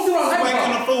wanna see what I'm hyped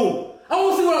about. The food. I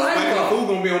wanna see what I'm hyped about. The food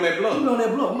gonna be on that bluff. You be on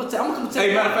that bluff. I'm gonna come check. Hey,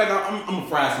 matter of fact, I'm gonna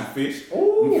fry some fish. Ooh.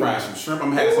 I'm gonna fry some shrimp. I'm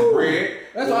gonna have some bread.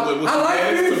 That's what with some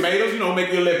fish. Tomatoes. You know,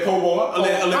 make you a little po' boy. I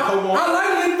like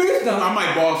that fish though. I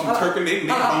might boil some turkey neck.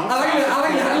 I like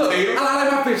that. Look, I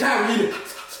like my fish. How we eat it?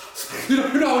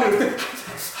 You know what it is.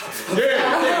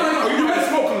 Yeah. You better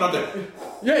smoke coming out there.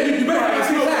 Yeah, you better have my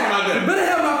fish out there. You better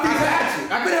have my fish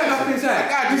out. I better have my fish out. I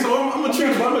got you, so I'm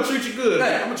gonna treat you good.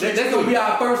 That's gonna be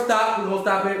our first stop. We're gonna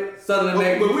stop at Southern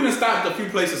Neck. But we done stopped a few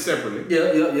places separately.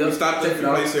 Yeah. We stopped a few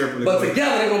places separately. But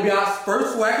together they're gonna be our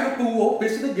first swag of the food,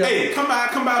 fishing together. Hey, come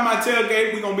by my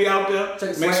tailgate. We're gonna be out there.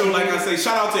 Make sure, like I say,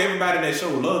 shout out to everybody that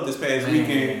showed love this past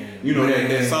weekend. You know,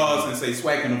 that saw us and say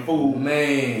swacking the food.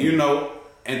 Man. You know.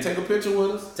 And take a picture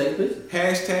with us. Take a picture.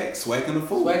 Hashtag swacking the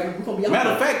food.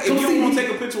 Matter of fact, if you don't want to take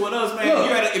a picture with us, man,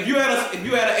 if you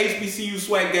had a HBCU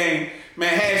swag game,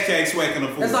 man, hashtag swacking the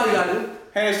food. That's all you gotta do.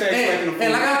 Hashtag swacking the food.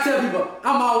 And like I tell people,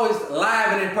 I'm always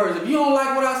live and in person. If you don't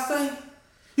like what I say,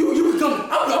 you can come.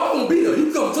 I'm gonna be there. You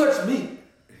can come touch me.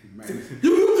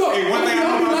 You come. Hey, one thing I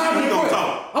know about you, he gonna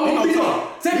talk. I'm gonna be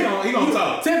there. He gonna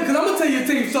talk. Tell me, because I'm gonna tell your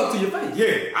team suck to your face.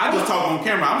 Yeah, I just talk on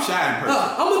camera. I'm shy in person.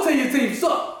 I'm gonna tell your team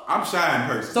suck. I'm shy in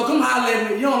person. So come holler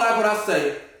at me. You don't like what I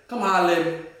say, come holler at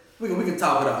me. We can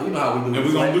talk it out. You know how we do it. And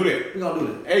we're gonna do that. We're gonna do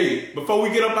that. Hey, before we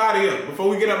get up out of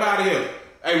here,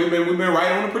 hey, we've been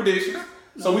right on the predictions.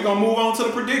 So we're gonna move on to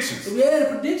the predictions. Yeah, the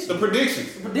predictions. The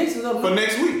predictions for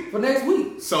next week. For next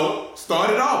week. So start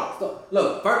it off.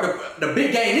 Look, the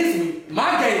big game this week,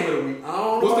 my game of the week.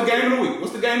 What's the game of the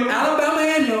week? Alabama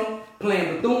A&M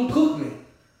playing Bethune-Cookman.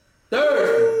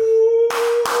 Thursday.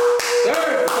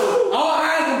 So all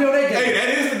eyes gonna be on that game. Hey, that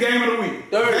is the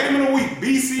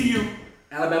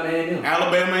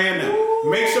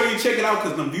out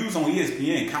because the views on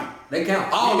ESPN count. They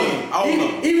count. All of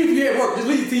them. Even if you're at work, just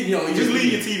leave your TV on. Just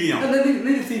leave your TV on.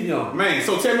 Leave the TV on. Man,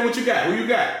 so tell me what you got. Who you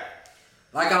got?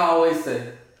 Like I always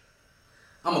say,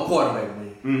 I'm a quarterback,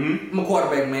 man. Mm-hmm. I'm a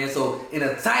quarterback, man. So in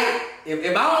a tight,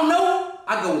 if I don't know,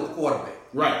 I go with the quarterback.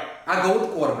 Right. I go with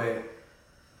the quarterback.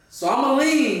 So I'm going to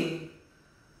lean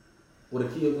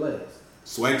with Akil Glass.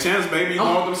 Swag champs, baby. You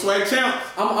want them swag champs?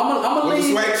 I'm gonna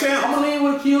lean. Swag champs. I'm gonna lean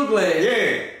with Akil Glass.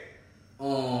 Yeah.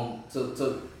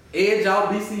 To edge out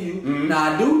BCU. Mm-hmm.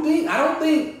 Now I don't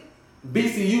think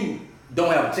BCU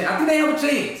don't have a chance. I think they have a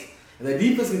chance. And the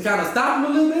defense can kind of stop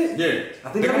them a little bit. Yeah. I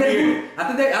think they'll be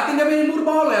able to move the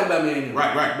ball to Alabama.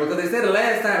 Right. Because they said the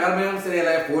last time Alabama said they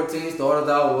had 14 starters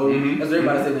out. Mm-hmm. That's what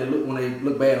everybody said when they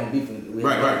look bad on defense.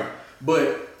 Right.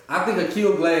 But I think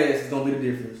Akil Glass is gonna be the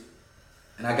difference.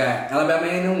 And I got Alabama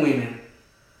A&M winning.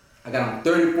 I got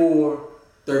them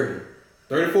 34-30. 34-30.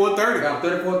 I got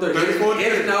them 34-30. 34-30.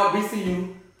 Edging out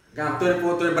BCU. Got them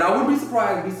 34-30. But I wouldn't be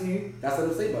surprised if BCU got something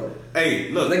to say about it.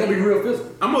 Hey, look. They're going to be real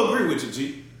physical. I'm going to agree with you,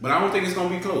 G. But I don't think it's going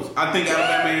to be close. I think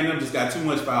Alabama A&M just got too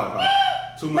much firepower.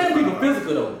 People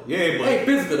physical though. Yeah, but they ain't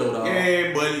physical though, dog.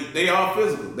 Yeah, but they are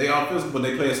physical. But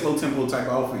they play a slow tempo type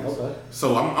of offense. Okay.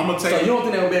 So I'm gonna take. So you don't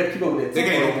think they'll be able to keep up with that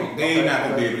tempo? They ain't not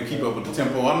gonna be able to keep up with the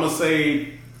tempo. I'm gonna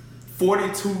say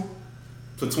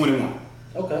 42-21.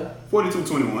 Okay.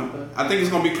 42-21. Okay. I think it's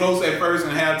gonna be close at first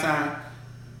and halftime.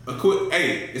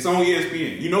 Hey, it's on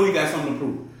ESPN. You know he got something to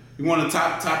prove. You one of the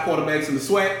top quarterbacks in the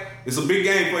SWAC. It's a big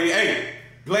game for you. Hey,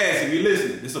 Glass, if you're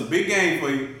listening, it's a big game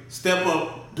for you. Step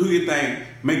up, do your thing,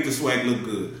 make the SWAC look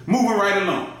good. Moving right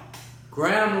along.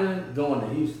 Grambling going to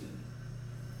Houston.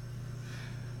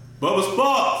 Bubba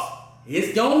Sparks.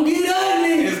 It's gonna get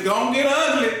ugly. It's gonna get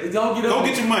ugly. Go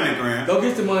get your money, Graham. Go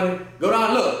get your money. Go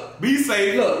down. Look. Be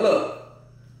safe. Look.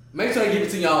 Make sure you give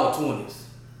it to y'all 20s.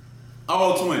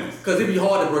 All 20s. Because it'd be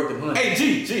hard to break the 100. Hey,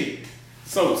 G.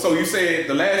 So you said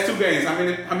the last 2 games, how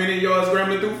many yards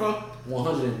Grambling threw for?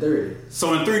 130.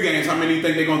 So in 3 games, how many you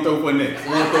think they're gonna throw for next?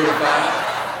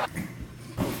 135.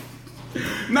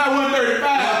 Not 135.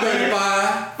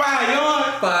 135. 5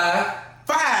 yards. 5.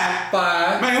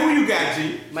 5. Man, who you got,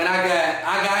 G? Man, I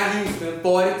got Houston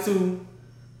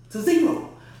 42-0.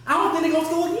 I don't think they're gonna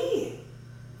score again.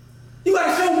 You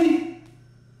gotta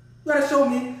show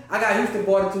me. I got Houston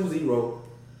 42-0.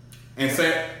 And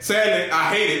sadly,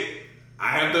 I hate it. I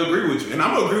have to agree with you. And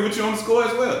I'm gonna agree with you on the score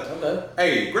as well. Okay.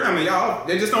 Hey, Grambling, y'all,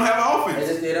 they just don't have an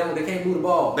offense. They can't move the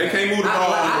ball. They can't move the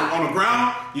ball on the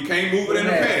ground. You can't move it in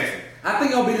the passing. I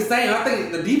think it'll be the same. I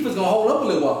think the defense gonna hold up a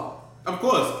little while. Of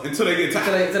course, until they get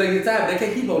tired. Until they get tired, they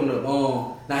can't keep holding up.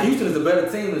 Now Houston is a better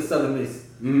team than Southern Miss.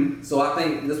 Mm-hmm. So I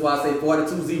think that's why I say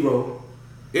 42-0.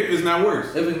 If it's not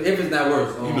worse. If it's not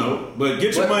worse. But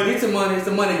get your money. Get your money. It's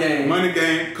a money game. Money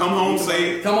game. Come home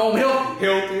safe. Come home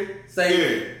healthy. Safe.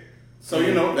 Yeah. So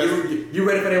you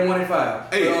ready for that 1-5?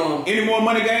 Hey, any more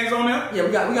money games on there? Yeah,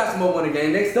 we got some more money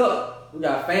games. Next up, we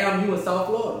got FAMU in South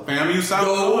Florida. FAMU South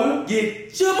Florida.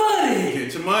 Get your money.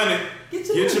 Get your money.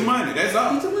 That's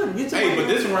all. Get your money. But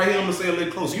this one right here, I'm gonna say a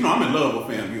little close. I'm in love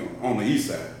with FAMU on the east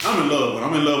side. I'm in love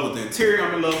with the interior.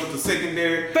 I'm in love with the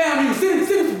secondary. FAMU, send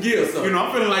some gears up.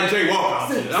 I'm feeling like Jay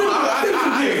Walker. Send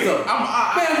some gears up.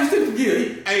 FAMU, send some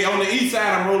gears. Hey, on the east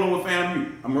side, I'm rolling with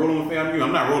FAMU. I'm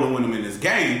not rolling with them in this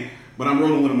game, but I'm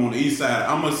rolling with them on the east side.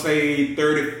 I'm gonna say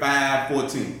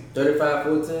 35-14.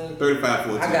 35-14?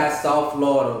 35-14. I got South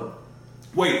Florida.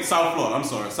 Wait, South Florida. I'm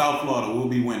sorry. South Florida will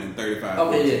be winning 35-14.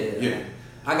 Okay, yeah.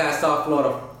 I got South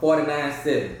Florida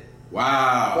 49-7.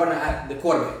 Wow. The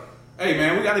quarterback. Hey,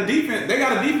 man, we got a defense. They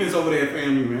got a defense over there at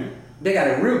FAMU, man. They got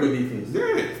a real good defense.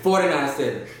 Yeah.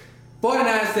 49-7.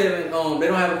 49-7, they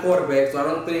don't have a quarterback, so I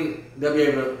don't think they'll be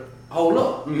able to hold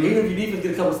up. Mm-hmm. Even if your defense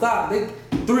get a couple stops, they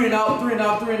 3 and out, the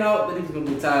defense gonna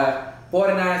be tired.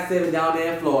 49-7 down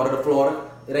there in Florida.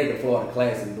 It ain't the Florida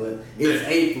Classic, but it's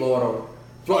a Florida.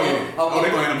 They're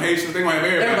gonna have them Haitians. They're gonna have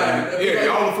everybody.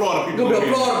 All the Florida people. It's gonna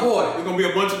be a Florida boy. It's gonna be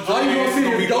a bunch of all you gonna see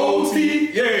is gold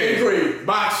teeth and green.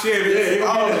 Box Chevy,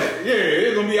 all that. Yeah,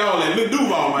 it's gonna be all that. Lil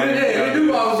Duval, man. Yeah, Lil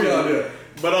Duval will be out there.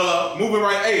 But moving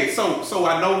right. Hey, so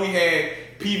I know we had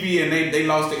PV and they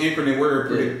lost the Incarnate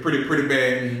Word pretty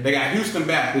bad. Mm-hmm. They got Houston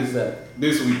Baptist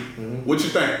this week. Mm-hmm. What you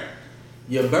think?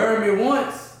 You burn me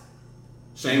once,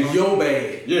 shame on your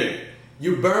bad. Yeah.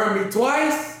 You burn me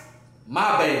twice,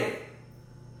 my bad.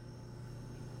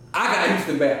 I got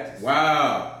Houston Baptist.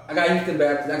 Wow. I got Houston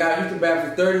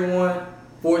Baptist 31-14.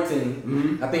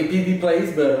 Mm-hmm. I think PV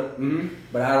plays better,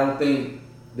 but I don't think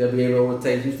they'll be able to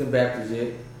overtake Houston Baptist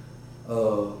yet.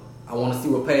 I want to see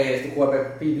what Pass, the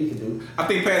quarterback for PV, can do. I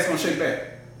think Pass gonna shake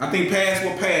back.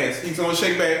 He's gonna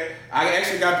shake back. I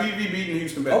actually got PV beating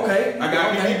Houston Baptist. Okay. I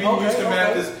got PV beating Houston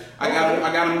Baptist. I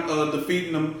got them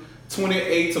defeating them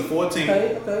 28-14.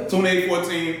 Okay.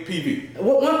 28-14 PV.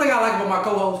 One thing I like about my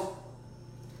co-host,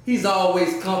 he's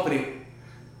always confident.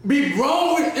 Be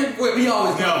wrong with him, he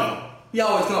always confident. He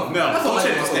always confident. No, that's all.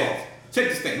 Check the stats. Check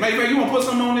the stats. Maybe you want to put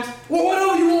something on this? Well,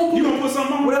 whatever you want to put. You want to put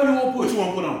something on? Whatever you want to put. What you want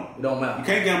to put on? It don't matter. You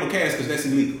can't get him a cast because that's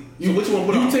illegal. So what you want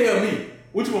to put on? You tell me.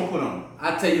 What you want to put on?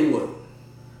 I tell you what.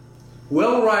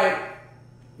 Whoever right,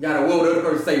 gotta what the other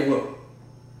person say what. All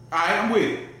right, I'm with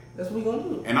it. That's what we gonna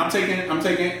do. And I'm taking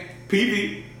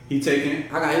PV. He taking.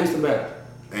 I got Houston Baptist.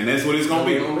 And that's what it's gonna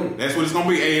be. That's what it's gonna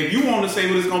be. Hey, if you want to say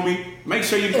what it's gonna be, make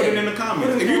sure you put it in the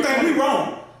comments. If you think we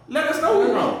wrong, let us know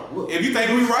we're wrong. If you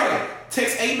think we right,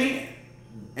 text amen.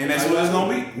 And that's what it's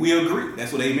gonna be. We agree.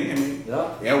 That's what amen means.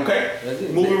 Yeah, okay.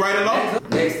 Moving right along.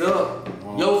 Next up,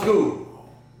 Yo School.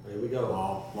 Here we go.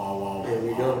 Here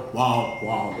we go.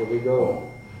 Here we go.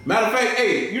 Matter of fact,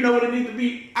 hey, you know what it needs to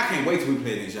be? I can't wait till we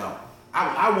play this, y'all.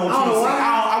 I want you to sing.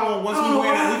 I want once we win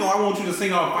it, I want you to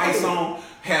sing our fight song.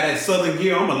 Have that Southern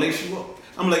gear. I'm gonna lace you up.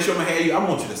 I'm gonna have you. I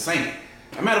want you to sing it.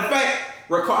 As a matter of fact,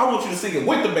 I want you to sing it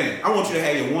with the band. I want you to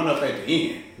have your one up at the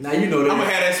end. Now you know that. I'm gonna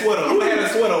have that sweater. I'm gonna have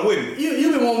that sweater with me.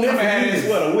 You been wanting that for years. I'm gonna have that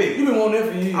sweater with me. You been wanting that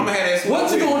for years. I'm gonna have that sweater.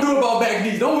 What you gonna do about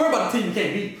McNeese? Don't worry about the team you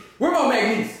can't beat. Worry about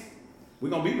McNeese. We're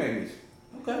gonna beat McNeese.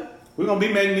 Okay. We're gonna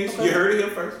beat McNeese. Okay. You heard it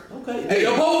here first. Okay. Hey,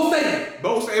 a bold statement.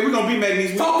 Bold statement. We're gonna beat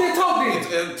McNeese. Talk then.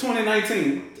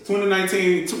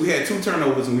 2019, we had 2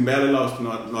 turnovers and we badly lost to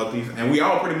Northeast, and we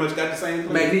all pretty much got the same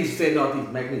play. McNeese, you said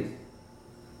Northeast. McNeese.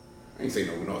 I ain't say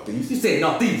no Northeast. You said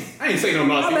Northeast. I ain't say no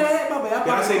Northeast. My bad.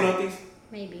 Did I say Northeast?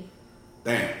 Maybe.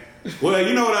 Damn. Well,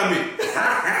 you know what I mean.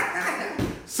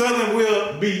 Southern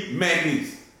will beat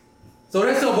McNeese. So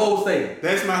that's your bold statement.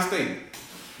 That's my statement.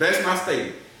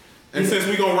 And since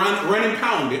we gonna run and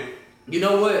pound it, you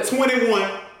know what?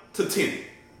 21-10.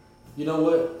 You know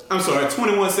what? I'm sorry,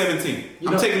 21-17.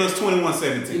 I'm taking us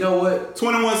 21-17. You know what?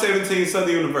 21-17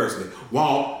 Southern University.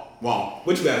 Wow.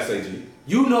 What you gotta say, G?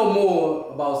 You know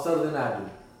more about Southern than I do.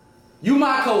 You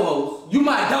my co-host. You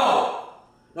my dog.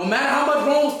 No matter how much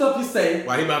wrong stuff you say.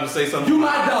 Why he about to say something? You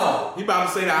my dog. He about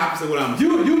to say the opposite of what I'm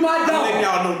saying. You my dog. I'm letting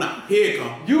y'all know now. Here it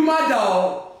come. You my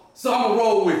dog, so I'm gonna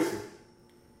roll with you.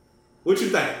 What you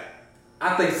think?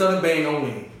 I think Southern Band gonna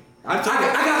win. I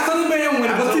got Southern Band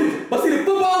winning. But see the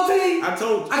football team. I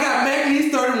told you. I got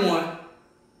McNeese 31,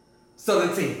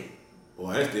 Southern 10.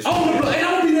 Boy, that's this. And I'm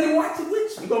gonna be there to watch it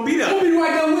with you. You gonna be there? I'm gonna be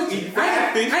right there with you.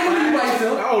 I ain't gonna be by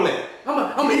yourself. All that.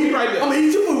 I'm gonna eat right there. I'm gonna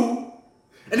eat your food,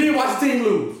 and then watch the team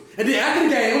lose. And then after the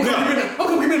game, I'm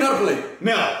gonna give me another play.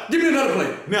 No. Give me another play.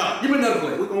 No. Give me another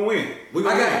play. We're gonna win. I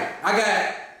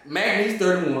got McNeese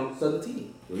 31, Southern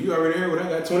 10. Well, you already heard what I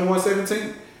got.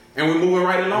 21-17. And we're moving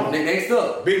right along. Next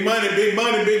up. Big money.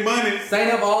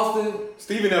 St. F. Austin.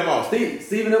 Stephen F. Austin.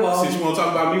 Stephen F. Austin. Since you want to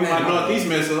talk about me with my Northeast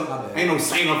mess up, ain't no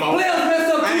St. F. Austin. Players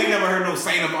messed up too. I ain't never heard no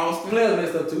St. F. Austin. Players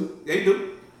messed up too. They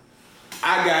do.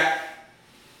 I got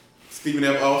Stephen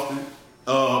F. Austin.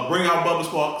 Bring out Bubba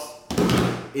Sparks.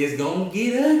 It's gonna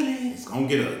get ugly. It's gonna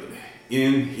get ugly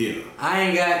in here. I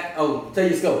ain't got. Tell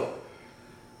your scope.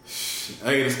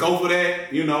 Hey, the scope for that,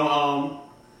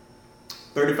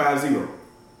 35-0.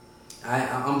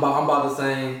 I'm about the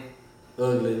same.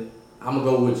 Ugly. I'm gonna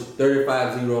go with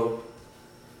 35-0.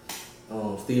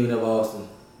 Stephen F. Austin.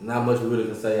 Not much we really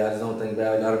can say. I just don't think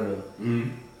Valley got enough.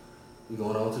 We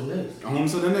going on to the next. On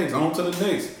to the next.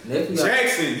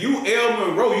 Jackson, UL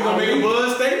Monroe. You gonna make a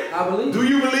buzz statement? I believe. Do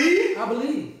you believe? I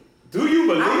believe. Do you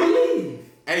believe? I believe.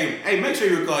 Hey, make sure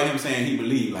you record him saying he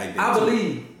believe like that. I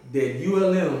believe that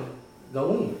ULM gonna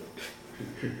win.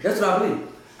 That's what I believe.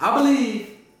 I believe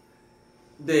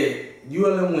that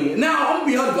ULM win. Now, I'm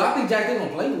gonna be honest, I think Jack State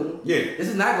gonna play with them. Yeah. This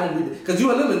is not gonna be, because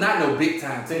ULM is not no big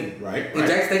time team. Right. And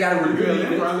Jack State got a really good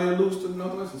ULM probably lose to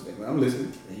Northwestern State. I'm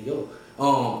listening. There you go.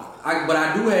 But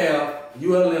I do have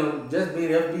ULM just being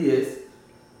FBS.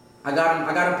 I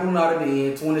got them pulling out at the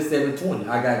end 27-20.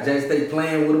 I got Jack State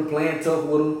playing with them, playing tough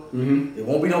with them. Mm-hmm. It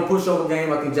won't be no pushover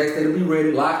game. I think Jack State will be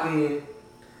ready, locked in.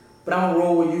 But I'm gonna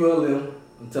roll with ULM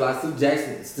until I see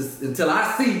Jackson, until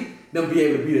I see them be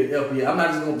able to beat the FBS. I'm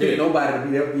not just gonna pick nobody to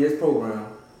beat the FBS program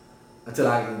until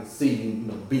I can see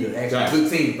beat an actual good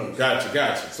team first.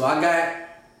 Gotcha. So I got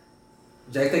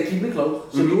Jack State keeping it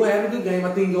close. So we'll have a good game.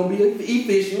 I think he's gonna be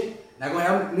efficient. Not gonna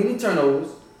have many turnovers,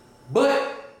 but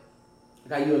I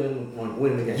got ULM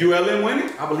winning the game. ULM winning?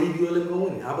 I believe ULM gonna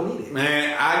win it. I believe it.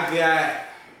 Man,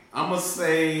 I'm gonna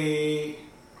say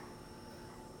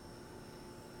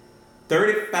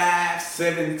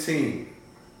 35-17.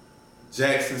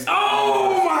 Jackson State.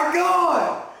 Oh my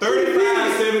God!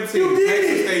 35-17.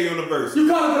 Texas State University. You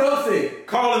calling for the upset?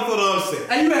 Calling for the upset.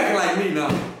 Hey, you acting like me now.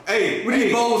 Hey, with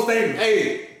these bold statements.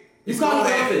 Hey, you calling for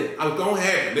the upset? I'm gonna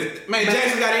happen. Man,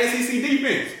 Jackson got an SEC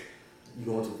defense. You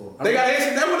going too far? They got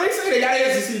SEC. That's what they say. They got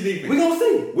an SEC defense. We gonna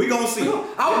see. We gonna see. I'm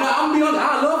gonna be honest.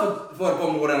 I love for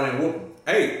them to go down there and whoop them.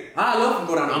 Hey, I love to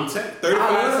go down there. I'm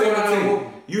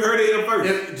 35-17. You heard it here first.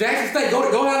 If Jackson State, go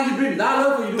down to your business. I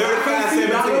love when you do it.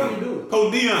 35-17. I love when you do it.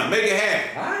 Coach Dion, make it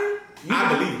happen. All right.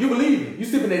 I believe. You believe it. You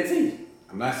sipping that tea.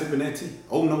 I'm not sipping that tea.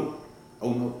 Oh no.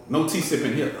 No tea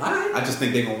sipping here. All right. I just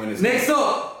think they're gonna win this. Next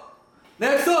up.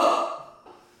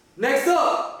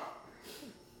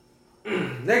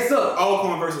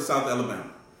 Alcorn versus South Alabama.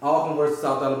 Alcorn versus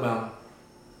South Alabama.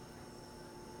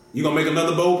 You gonna make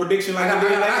another bold prediction like I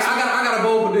did last week? I got a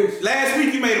bold prediction. Last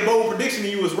week you made a bold prediction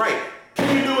and you was right.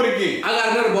 Can you do it again? I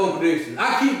got another bold prediction.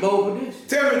 I keep bold predictions.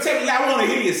 Tell me, I want to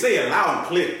hear you say it loud and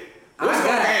clear. What's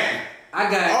gonna happen? I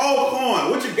got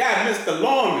Alcorn. What you got, Mr.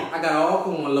 Lorman? I got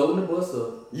Alcorn loading the bus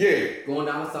up. Yeah. Going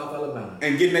down to South Alabama.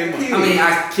 And getting their money. I mean,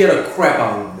 I killed a crap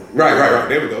out of them. Right.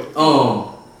 There we go.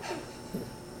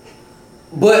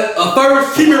 But a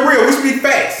first. Keep it real. We speak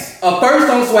facts. A first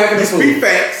on swagging the food. We speak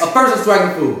facts. A first on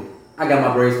swagging food. I got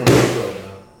my braids coming up short,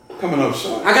 y'all. Coming up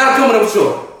short. I got it coming up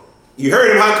short. You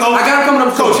heard him, huh, Coach? I got it coming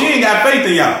up short. Coach, he ain't got faith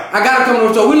in y'all. I got it coming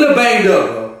up short. We're a little banged up,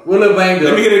 bro. Let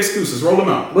me hear the excuses. Roll them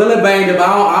out. We're a little banged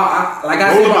up. Like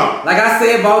I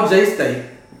said about J-State,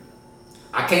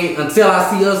 I can't, until I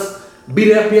see us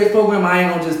beat the FBS program, I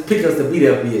ain't gonna just pick us to beat the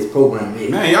FBS program.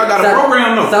 Man, y'all got a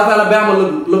program though. South Alabama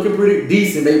looking pretty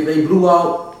decent. They blew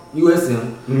out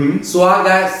USM. Mm-hmm. So I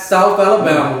got South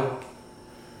Alabama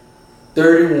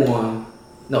 31.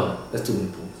 No, that's too many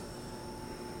points.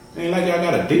 Ain't like y'all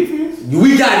got a defense.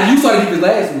 You saw the defense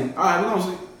last week. All right, we're gonna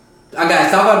see. I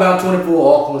got South Alabama 24,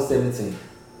 Alcorn 17.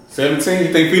 17?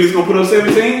 You think Felix gonna put up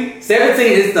 17? 17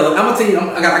 is I'm gonna tell you.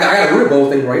 I got a real bold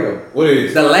thing right up. What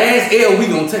is? The last L we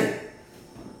gonna take.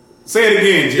 Say it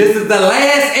again, Jim. This is the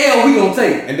last L we gonna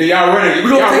take. And then y'all running.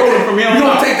 Y'all rolling from here on out. We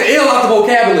gonna take the L out the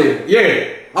vocabulary. Yeah.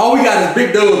 All we got is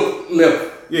big dubs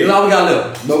left. Yeah. That's all we got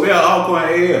left. Spell Alcorn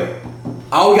AL.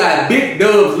 All we got is big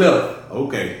dubs left.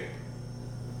 Okay.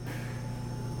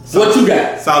 What you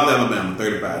got? South Alabama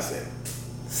 35-7.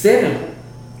 7.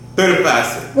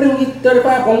 35-7. What did we get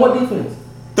 35 on what defense?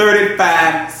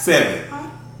 35-7.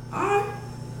 Alright.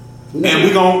 And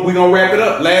we gonna wrap it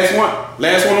up. Last one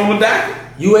on the docket.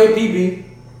 UAPB,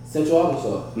 Central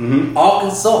Arkansas. Mm-hmm.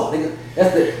 Arkansas.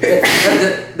 That's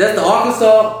the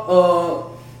Arkansas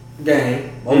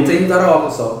game. Both teams out of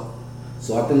Arkansas.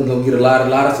 So I think we're gonna get a lot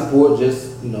of support.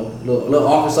 Just little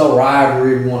Arkansas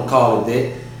rivalry, if you want to call it that.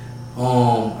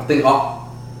 I think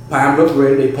Pine Bluff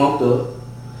ready. They pumped up.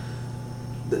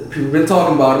 People been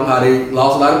talking about them, how they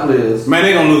lost a lot of players. Man,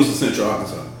 they gonna lose to Central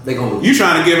Arkansas. They gonna lose. You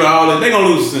trying to give it all that? They gonna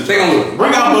lose to Central. They gonna lose.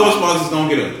 Bring out Buzz Sparks, it's gonna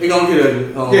get up. They gonna get up.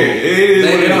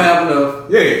 They don't have enough.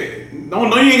 Yeah. No,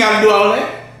 you ain't gotta do all that.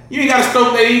 You ain't gotta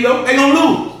stroke their ego. They gonna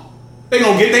lose. They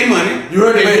gonna get their money. You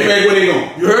heard the man. Get back where they going.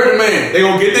 You heard the man. They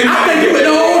gonna get their money. I think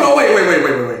no, wait.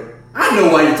 I know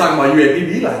why you talking about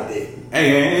UAPB like that.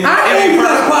 Hey. I ain't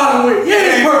got a problem with it.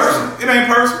 Yeah, it's personal. It ain't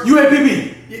personal. UAPB.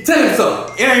 Tell him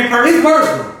something. It ain't personal. It's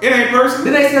personal. It ain't personal.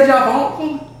 Did they schedule y'all for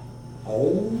homecoming?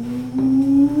 Oh.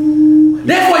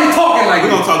 That's why you talking like we're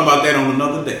gonna talk about that on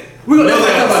another day.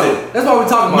 That's why we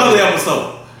talking about another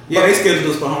episode. Yeah, they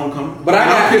scheduled us for homecoming. But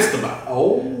I'm pissed about it.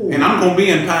 Oh. And I'm gonna be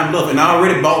in Pine Bluff, and I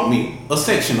already bought me a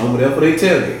section over there for their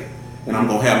tailgate. And I'm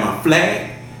gonna have my flag.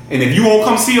 And if you won't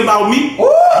come see about me,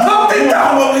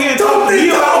 come over here and talk to me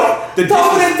about the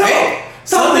disrespect.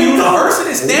 Southern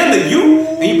University stand to you,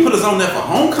 and you put us on there for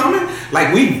homecoming,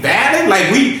 like we valid,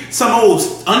 like we some old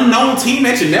unknown team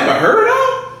that you never heard of.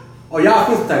 Oh, y'all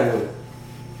feel type of it.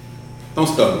 Don't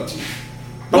start me, G.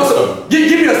 Don't start me.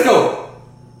 Give me a score.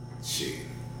 Shit.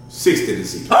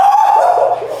 60-0.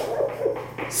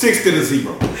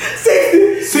 60-0.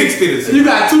 60-0. You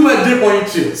got too much dip on your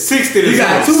chip. 60-0. You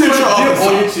got too much dip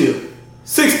on your chip.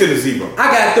 60-0.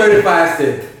 I got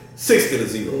 35-7.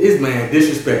 60-0. This man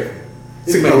disrespectful.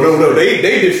 No, they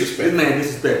disrespect. This man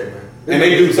disrespectful, man. And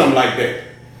they do something like that.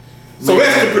 So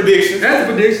that's the prediction. That's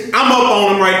the prediction. I'm up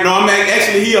on him right now.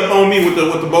 Actually he up on me with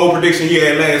the bold prediction he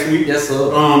had last week. Yes,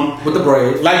 sir. With the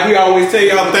Braves. Like we always tell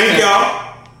y'all, thank y'all.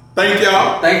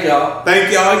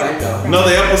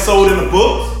 Another episode in the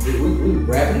books.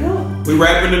 We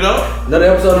wrapping it up. Another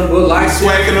episode in the book. Like,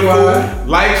 swacking the food.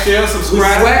 Like, share,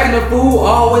 subscribe. We swacking the food.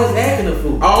 Always acting the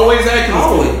food. Always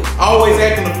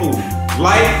acting the food.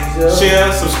 Like,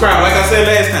 share, subscribe. Like I said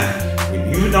last time.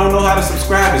 you don't know how to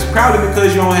subscribe, it's probably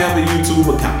because you don't have a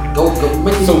YouTube account.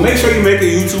 So make sure you make a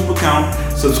YouTube account,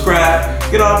 subscribe,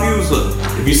 get our views up.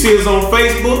 If you see us on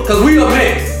Facebook, cause we up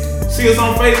next. See us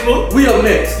on Facebook, we up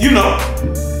next. You know,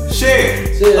 share.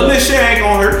 Unless share ain't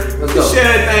gonna hurt. Let's go. Share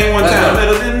that thing one time. Let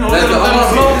us know. I'm on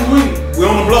the blog this week. We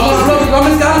on the blog.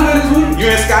 I'm in Scotlandville this week. You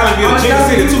in Scotlandville, Kansas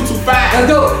City 225. Let's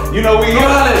go. You know we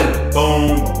here.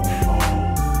 Boom.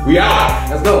 We out.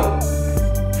 Let's go.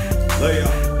 Love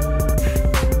y'all.